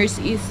yung nurse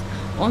is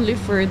only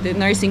for the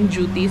nursing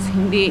duties,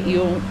 hindi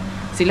yung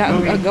sila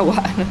ang gagawa,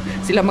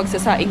 sila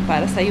magsasaing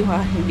para sa iyo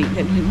ha, hindi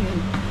ganun yun.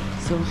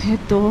 So,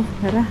 eto,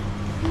 tara,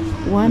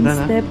 one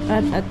step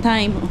at a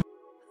time.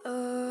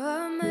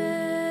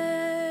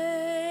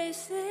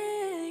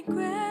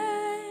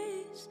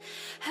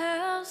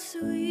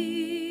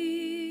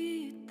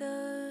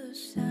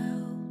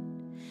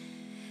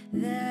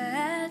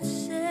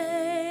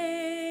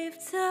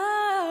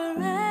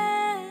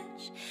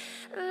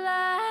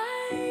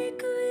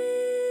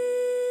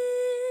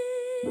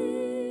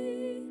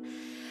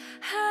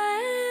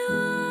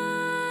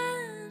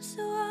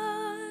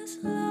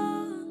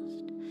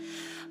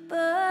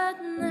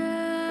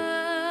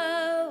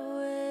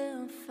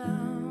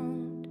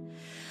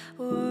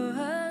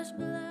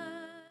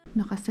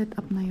 Nakaset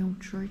up na yung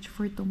church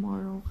for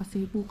tomorrow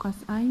kasi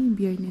bukas ay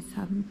Biyernes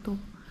Santo.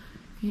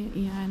 Kaya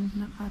yan,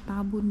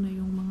 nakatabon na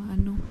yung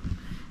mga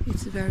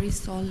It's very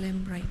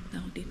solemn right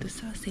now dito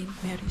sa St.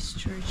 Mary's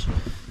Church.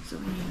 So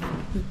ayan,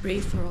 we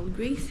pray for all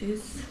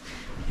graces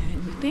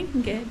and we thank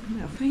God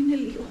na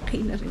finally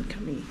okay na rin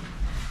kami.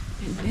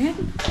 And then,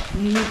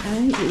 ngayon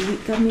ay uuwi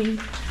kami.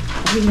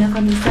 Hinga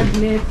kami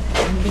saglit.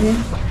 And then,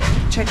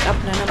 check up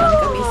na naman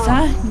kami sa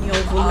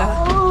Neovula.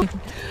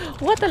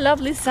 What a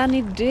lovely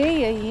sunny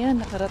day.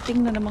 Ayan,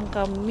 nakarating na naman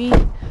kami.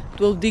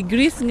 12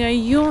 degrees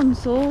ngayon.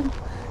 So,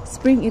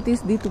 spring it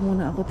is. Dito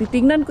muna ako.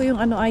 Titingnan ko yung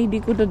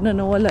ID ko na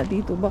nawala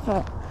dito.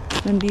 Baka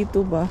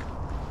nandito ba?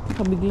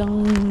 Baka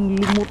biglang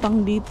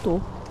lumutang dito.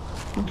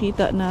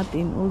 Makita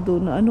natin. Although,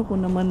 na ko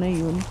naman na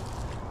yun.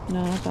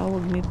 Na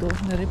tawag nito.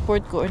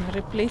 Na-report ko or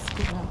na-replace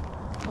ko na.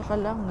 Baka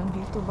lang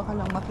nandito. Baka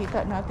lang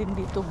makita natin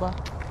dito ba?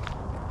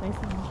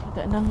 Kaysa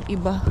makita ng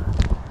iba.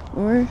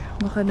 Or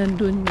baka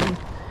nandun yun.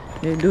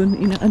 Doon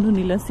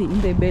nila si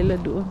Inday Bella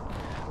doon.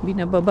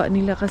 Binababa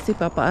nila kasi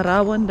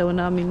papaarawan daw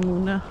namin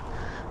muna.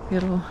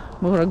 Pero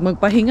murag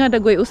magpahinga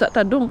dagoy usa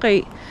ta dong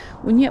kay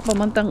unya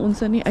pamantang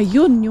unsa ni.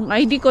 Ayun yung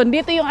ID ko.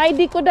 Dito yung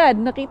ID ko, Dad.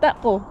 Nakita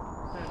ko.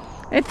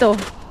 Ito.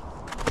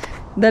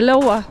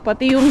 Dalawa.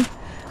 Pati yung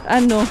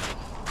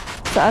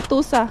sa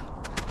atusa.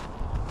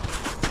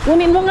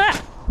 Kunin mo nga.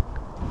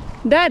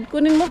 Dad,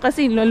 kunin mo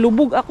kasi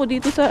lulubog ako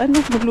dito sa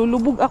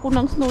maglulubog ako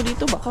ng snow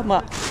dito.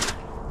 Baka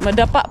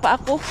madapa pa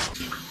ako.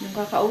 Yung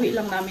kakauwi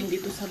lang namin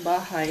dito sa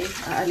bahay,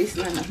 aalis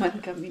na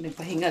naman kami.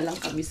 Nagpahinga lang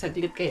kami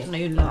saglit. Kaya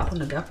ngayon lang ako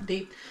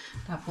nag-update.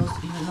 Tapos,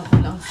 inano ko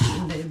lang si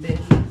Inday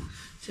Bella.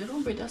 Si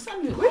Robert,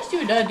 asan? Where's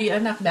your daddy,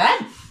 anak?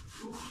 Dad?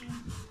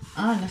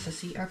 Nasa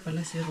CR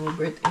pala si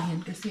Robert. Ayan,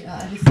 kasi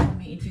aalis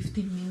kami in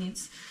 15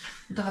 minutes.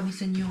 Punta kami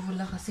sa New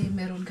Hula kasi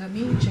meron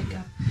kami check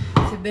up.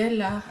 Si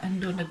Bella,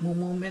 ando,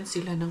 nagmo-moment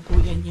sila ng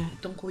kuya niya.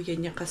 Itong kuya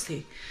niya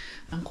kasi,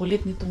 ang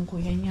kulit nitong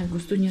kuya niya.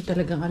 Gusto niya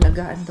talagang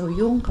alagaan daw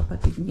yung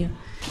kapatid niya.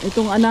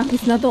 Itong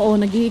anakis na to,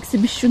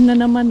 nag-i-exhibition na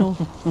naman,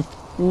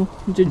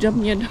 jump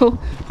niya daw.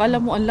 Kala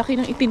mo, ang laki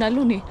ng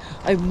itinalon eh.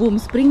 Ay, boom,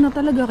 spring na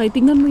talaga. Kaya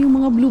tingnan mo yung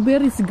mga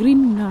blueberries,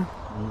 green na.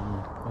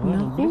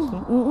 Naku,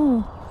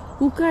 oo.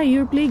 Ukay,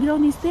 your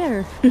playground is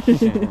there.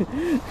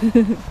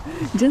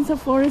 Diyan sa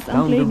forest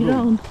ang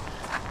playground.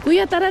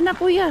 Kuya, tara na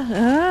kuya.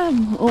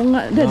 Oo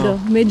nga, dado.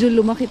 Medyo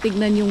lumaki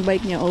tignan yung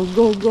bike niya. Oh,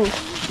 go, go.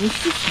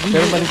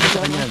 Pero balik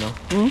sa kanya, no?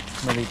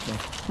 Balik na.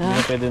 Hindi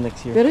na pwede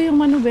next year. Pero yung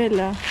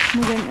Manubela,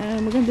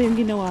 maganda yung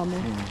ginawa mo.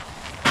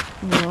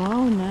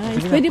 Wow,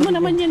 nice. Pwede mo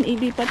naman yan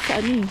ilipat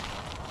sa ano eh.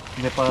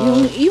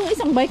 Yung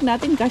isang bike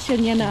natin, kasya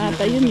niya na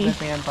ata yun eh.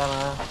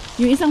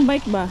 Yung isang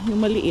bike ba?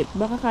 Yung maliit.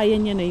 Baka kaya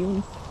niya na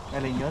yun.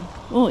 Alin yun?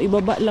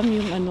 Ibaba lang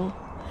yung ano.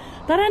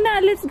 Tara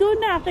na, let's go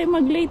na. Kaya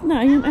mag-late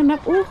na. Ayun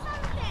anak,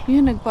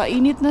 yun,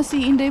 nagpainit na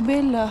si Inday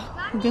Bella.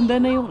 Ganda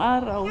na yung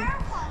araw.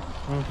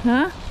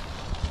 Ha?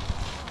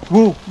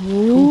 Woo!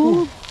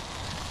 Woo!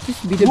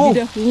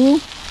 Bida-bida.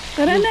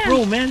 Tara na.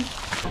 Bro, man!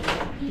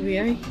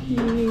 We are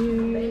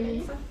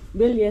here.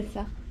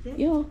 Belleza.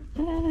 Yo,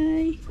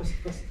 hi.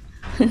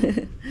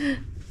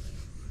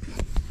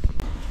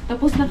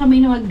 Tapos na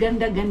kami na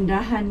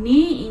magganda-gandahan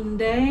ni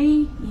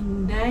Inday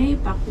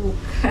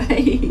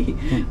Pakukay.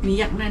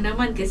 Miyak na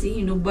naman kasi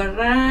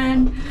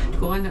hinubaran.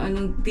 Kung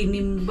ano-anong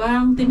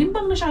tinimbang.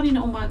 Tinimbang na siya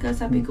kanina umaga,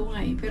 sabi ko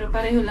nga eh. Pero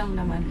pareho lang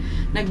naman.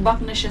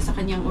 Nag-back na siya sa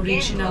kanyang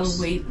original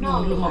weight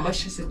nung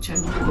lumabas siya sa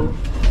tiyan ko.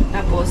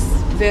 Tapos,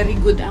 very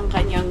good ang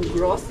kanyang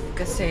growth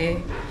kasi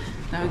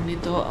tawag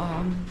nito,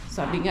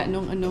 sabi nga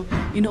nung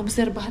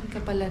inoobserbahan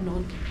ka pala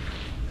noon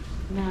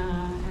na,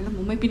 alam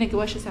mo, may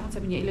pinagawa siya sa akin,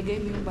 sabi niya,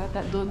 ilagay mo yung bata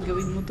doon,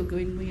 gawin mo to,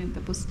 gawin mo yan.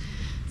 Tapos,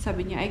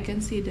 sabi niya, I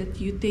can see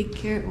that you take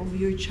care of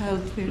your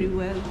child very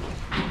well.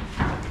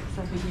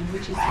 Sabi niya,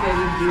 which is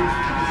very good.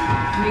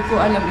 Hindi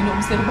ko alam,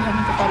 inoobserbahan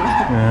ka pala.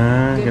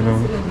 Ganun.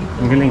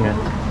 Ang galing nga.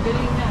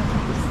 Galing nga.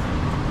 Tapos,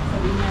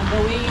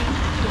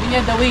 sabi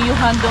niya, the way you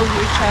handle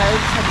your child,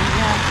 sabi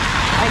niya,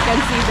 I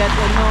can see that,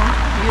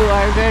 you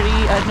are very,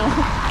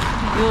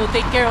 you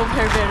take care of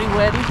her very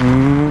well.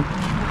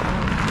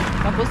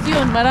 Tapos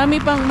yun, marami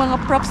pang mga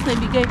props na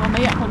ibigay.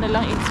 Mamaya ko na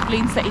lang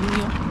explain sa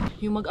inyo.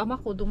 Yung mag-ama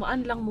ko,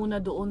 dumaan lang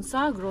muna doon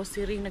sa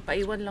grocery.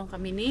 Nagpaiwan lang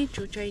kami ni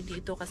Chuchay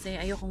dito kasi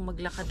ayokong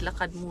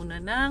maglakad-lakad muna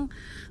ng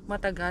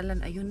matagalan.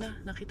 Ayun na,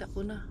 nakita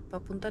ko na.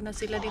 Papunta na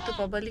sila dito,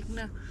 pabalik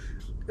na.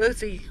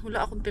 Kasi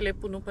wala akong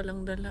telepono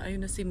palang dala.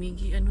 Ayun na si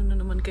Miggy. Ano na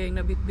naman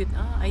kayong nabitbit?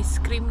 Ice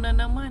cream na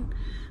naman.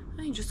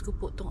 Ay, Diyos ko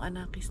po, tong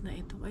anakis na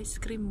ito. Ice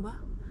cream ba?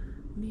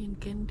 Ano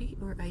candy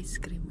or ice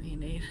cream?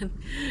 Ayun.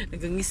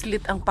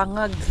 Nagangislit ang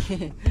pangag.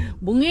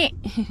 Bungi!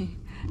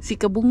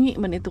 Si kabungi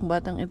man itong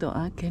batang ito.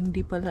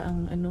 Candy pala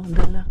ang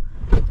dala.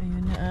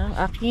 Ayun na ang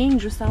aking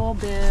Jusawa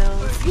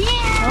bells.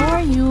 How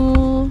are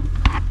you?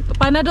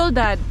 Panadol,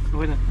 Dad?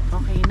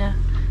 Okay na.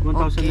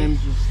 1,000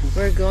 mg.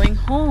 We're going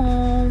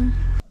home.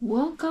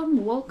 Welcome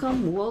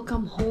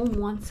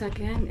home once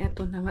again.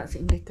 Eto na nga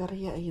si Inday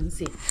Karya. Ayun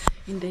si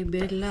Inday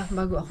Bella.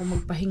 Bago ako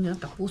magpahinga,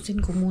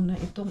 tapusin ko muna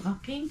itong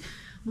aking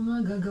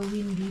mga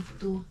gagawin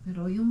dito.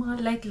 Pero yung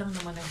mga light lang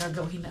naman na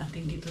gagawin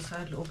natin dito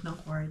sa loob ng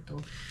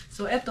kwarto.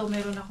 So eto,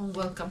 meron akong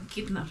welcome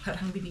kit na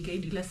parang binigay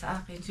nila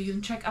sa akin. So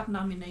yung check-up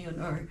namin na yun,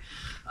 or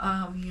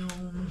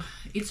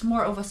it's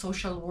more of a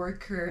social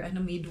worker and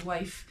a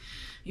midwife.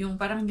 Yung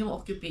parang yung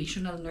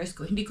occupational nurse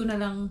ko. Hindi ko na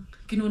lang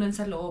kinunan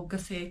sa loob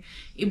kasi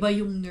iba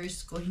yung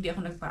nurse ko. Hindi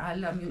ako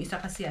nagpaalam. Yung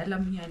isa kasi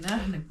alam niya na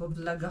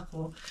nagpo-vlog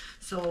ako.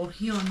 So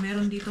yun,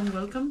 meron ditong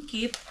welcome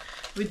kit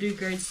with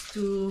regards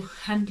to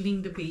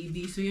handling the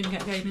baby. So yun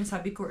nga, gaya ng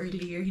sabi ko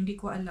earlier, hindi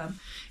ko alam.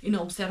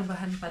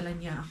 Inoobserbahan pala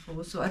niya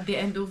ako. So at the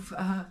end of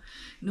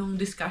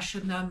nung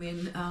discussion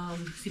namin,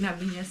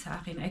 sinabi niya sa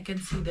akin, I can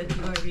see that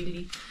you are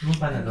really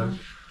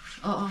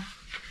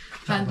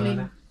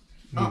handling.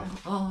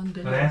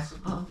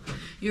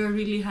 You're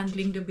really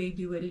handling the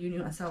baby well.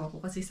 Yun yung asawa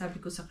ko. Kasi sabi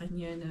ko sa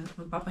kanya na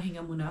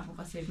magpapahinga muna ako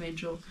kasi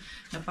medyo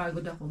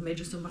napagod ako.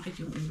 Medyo sumakit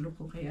yung ulo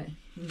ko. Kaya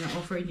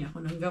na-offer niya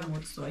ako ng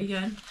gamot. So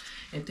ayan.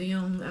 Ito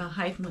yung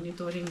height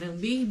monitoring ng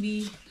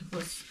baby.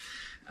 Tapos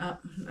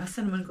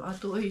asan naman ko?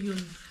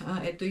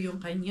 Ito yung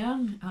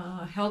kanyang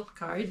health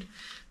card.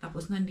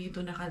 Tapos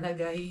nandito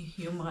nakalagay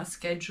yung mga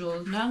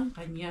schedule ng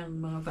kanyang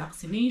mga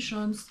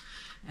vaccinations.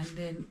 And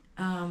then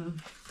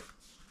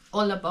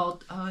all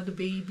about the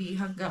baby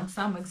hanggang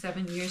sa mag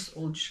 7 years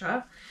old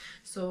siya.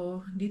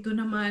 So, dito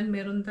naman,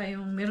 meron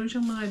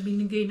siyang mga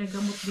binigay na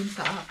gamot din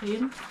sa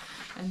akin.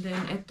 And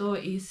then, ito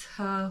is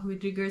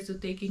with regards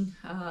to taking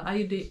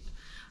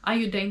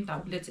iodine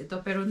tablets ito.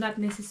 Pero not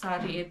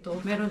necessary ito.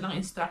 Meron lang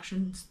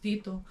instructions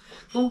dito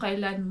kung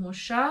kailan mo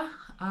siya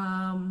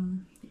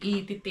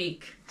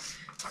i-take.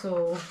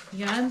 So,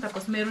 yan.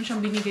 Tapos, meron siyang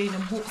binigay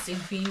ng books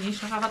in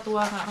Finnish.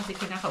 Nakakatuwa nga kasi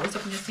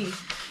kinakausap niya si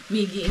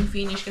Miggy in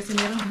Finnish kasi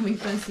meron kaming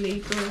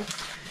translator.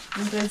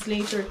 Yung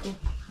translator ko.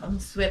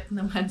 Ang sweat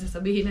naman.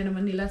 Sasabihin na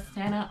naman nila,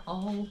 sana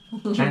all.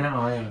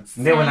 China, yun.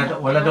 Hindi,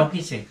 wala daw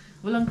kiss eh.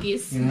 Walang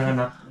kiss? Yung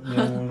nanganak,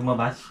 yung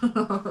lumabas.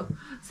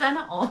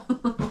 Sana all.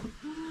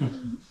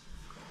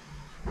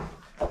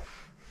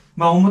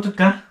 Maumutot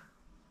ka?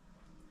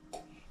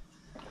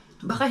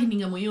 Baka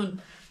hininga mo yun.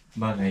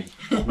 Bagay.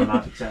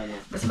 Malapit sa ano.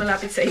 Mas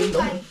malapit sa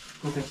ilong.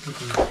 Okay.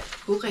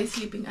 Kukay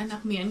sleeping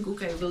anak, me and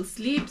Kukay will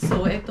sleep.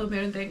 So, eto,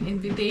 meron tayong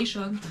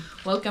invitation.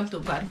 Welcome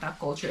to Banta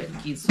Culture and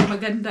Kids. So,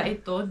 maganda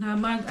ito na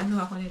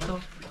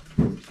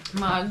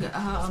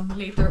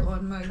later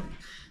on,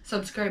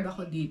 subscribe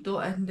ako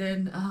dito. And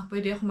then,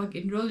 pwede ako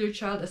mag-enroll your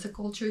child as a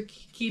culture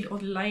kid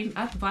online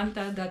at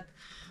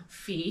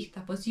banta.fi.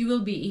 Tapos, you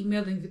will be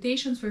emailed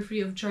invitations for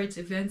free of charge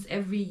events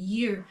every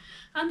year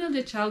until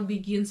the child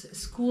begins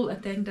school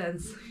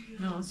attendance.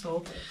 No?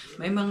 So,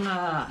 may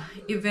mga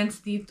events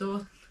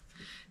dito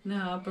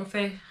na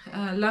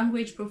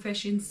language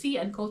proficiency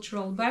and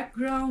cultural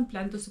background,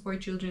 plan to support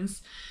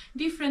children's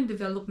different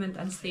development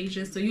and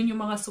stages. So, yun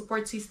yung mga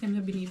support system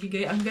na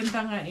binibigay. Ang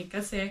ganda nga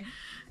kasi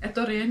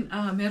ito rin,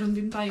 meron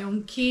din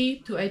tayong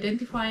key to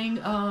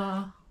identifying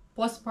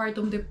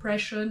postpartum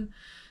depression,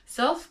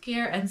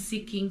 self-care, and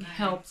seeking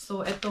help.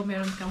 So, ito,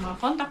 meron kang mga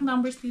contact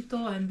numbers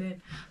dito, and then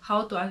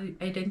how to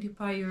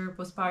identify your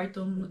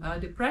postpartum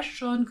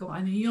depression, kung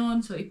ano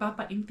yun. So,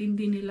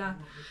 ipapaintindi nila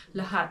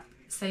lahat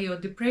sa'yo.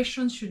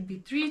 Depression should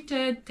be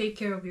treated, take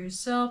care of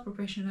yourself,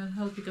 professional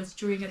help, because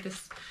during at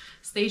this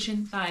stage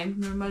in time,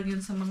 normal yun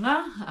sa mga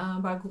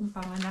bagong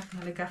panganak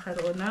na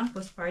nagkakaroon ng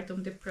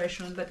postpartum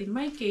depression. But in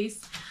my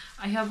case,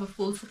 I have a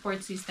full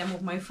support system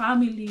of my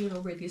family.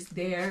 Robert is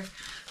there,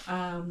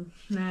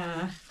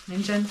 na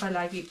nandyan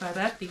palagi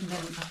para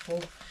tingnan ako.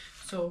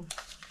 So,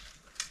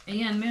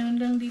 ayan,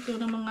 meron lang dito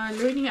ng mga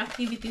learning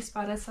activities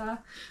para sa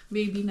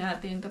baby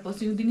natin.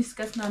 Tapos yung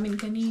diniscuss namin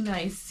kanina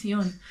is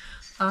yun.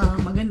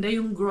 Maganda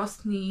yung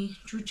growth ni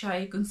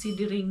Chuchay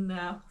considering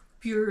na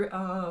pure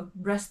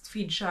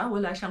breastfeed siya.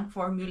 Wala siyang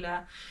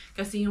formula.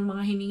 Kasi yung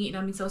mga hiningi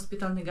namin sa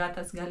hospital na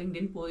gatas, galing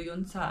din po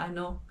yun sa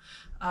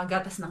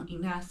gatas ng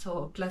ina.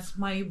 So, plus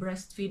my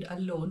breastfeed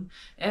alone,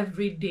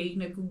 every day,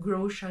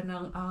 nag-grow siya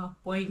ng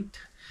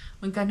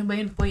magkano ba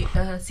yun?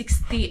 60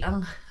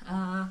 ang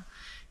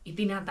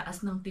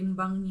itinataas ng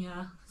timbang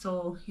niya.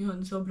 So,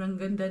 yun,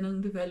 sobrang ganda ng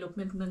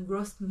development ng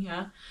growth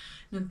niya,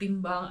 ng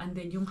timbang, and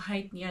then yung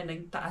height niya,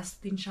 nagtaas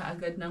din siya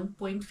agad ng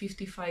 0.5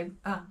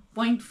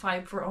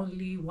 for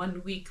only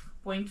 1 week,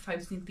 0.5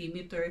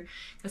 cm,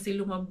 kasi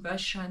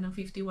lumabas siya ng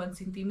 51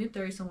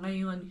 cm. So,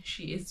 ngayon,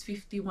 she is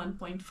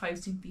 51.5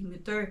 cm.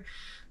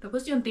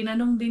 Tapos yun,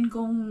 tinanong din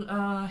kung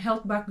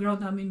health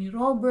background namin ni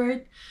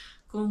Robert,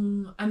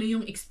 kung ano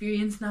yung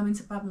experience namin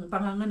sa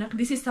panganganak.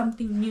 This is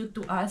something new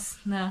to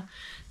us na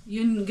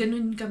yun,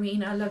 ganun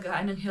kami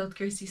inaalagaan ng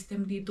healthcare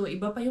system dito.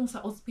 Iba pa yung sa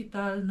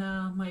hospital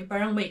na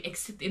parang may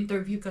exit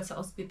interview ka sa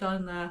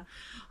hospital na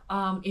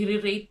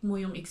i-rate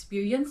mo yung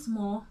experience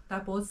mo.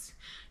 Tapos,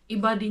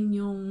 iba din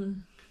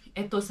yung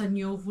eto sa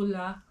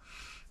Neovula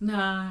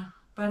na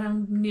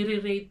parang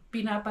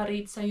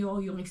pinaparate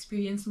sa'yo yung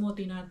experience mo,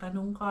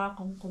 tinatanong ka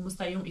kung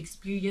kumusta yung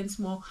experience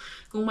mo.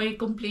 Kung may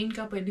complaint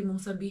ka, pwede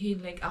mong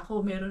sabihin, like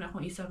ako, meron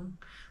akong isang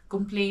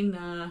complaint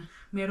na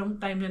merong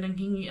time na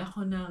nanghingi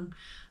ako ng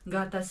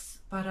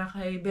gatas para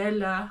kay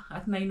Bella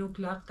at 9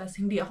 o'clock, tas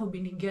hindi ako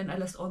binigyan,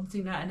 alas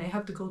 11 na, and I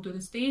have to go to the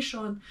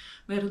station.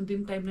 Meron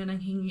din time na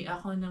nanghingi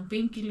ako ng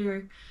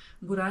painkiller,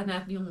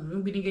 burana, at yung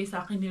binigay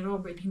sa akin ni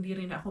Robert, hindi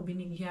rin ako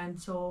binigyan.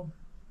 So,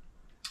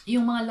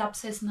 yung mga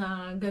lapses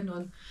na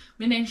ganun,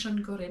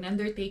 minention ko rin,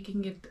 and they're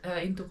taking it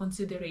into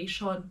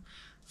consideration.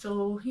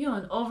 So,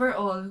 yun,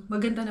 overall,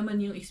 maganda naman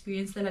yung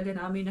experience talaga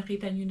namin.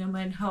 Nakita nyo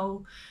naman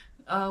how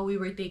we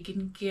were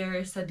taken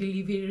care sa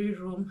delivery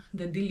room.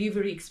 The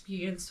delivery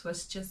experience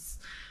was just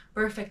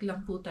perfect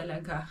lang po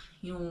talaga.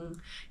 Yung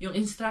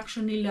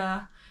instruction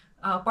nila,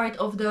 part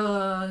of the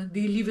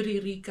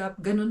delivery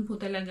recap, ganun po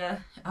talaga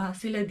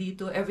sila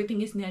dito. Everything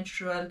is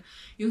natural.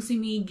 Yung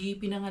si Miggy,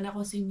 pinanganak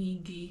ko si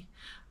Miggy.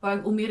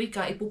 Pag umiri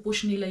ka,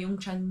 ipupush nila yung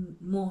tiyan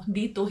mo.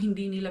 Dito,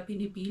 hindi nila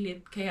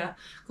pinipilit. Kaya,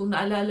 kung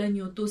naalala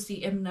nyo, 2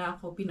 cm na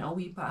ako,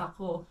 pinauwi pa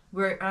ako.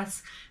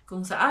 Whereas,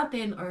 kung sa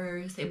atin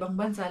or sa ibang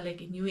bansa,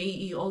 like in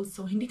UAE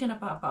also, hindi ka na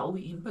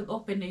papauwiin pag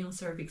open na yung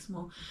cervix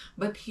mo.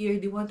 But here,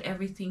 they want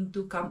everything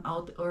to come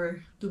out or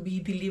to be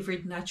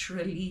delivered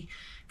naturally.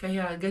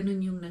 Kaya,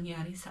 ganun yung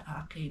nangyari sa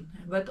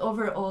akin. But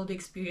overall, the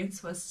experience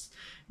was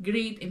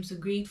great. I'm so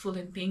grateful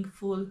and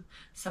thankful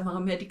sa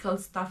mga medical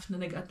staff na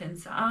nag-attend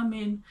sa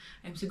amin.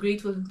 I'm so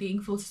grateful and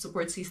thankful sa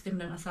support system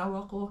ng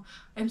asawa ko.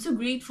 I'm so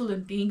grateful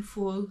and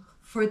thankful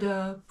for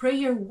the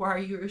prayer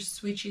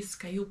warriors, which is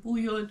kayo po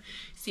yun,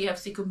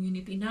 CFC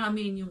community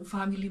namin, yung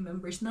family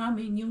members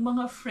namin, yung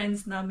mga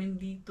friends namin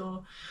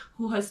dito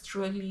who has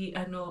truly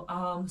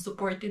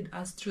supported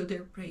us through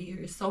their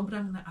prayers.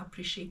 Sobrang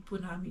na-appreciate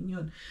po namin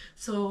yun.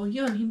 So,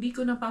 yun, hindi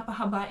ko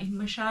napapahabain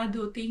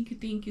masyado. Thank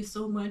you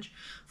so much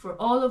for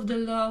all of the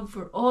love,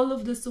 for all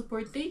of the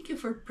support. Thank you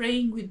for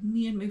praying with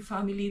me and my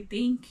family.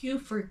 Thank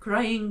you for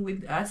crying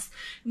with us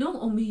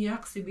nung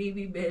umiyak si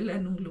Baby Bella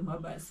nung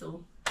lumabas.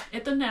 So,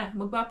 Eto na,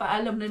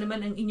 magpapaalam na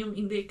naman ang inyong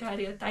Inday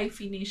Karya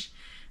Thai-Finnish.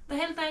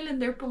 Dahil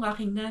Thailander po ng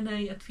aking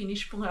nanay at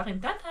Finnish po ng aking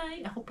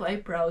tatay, ako po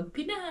ay proud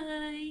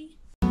Pinay!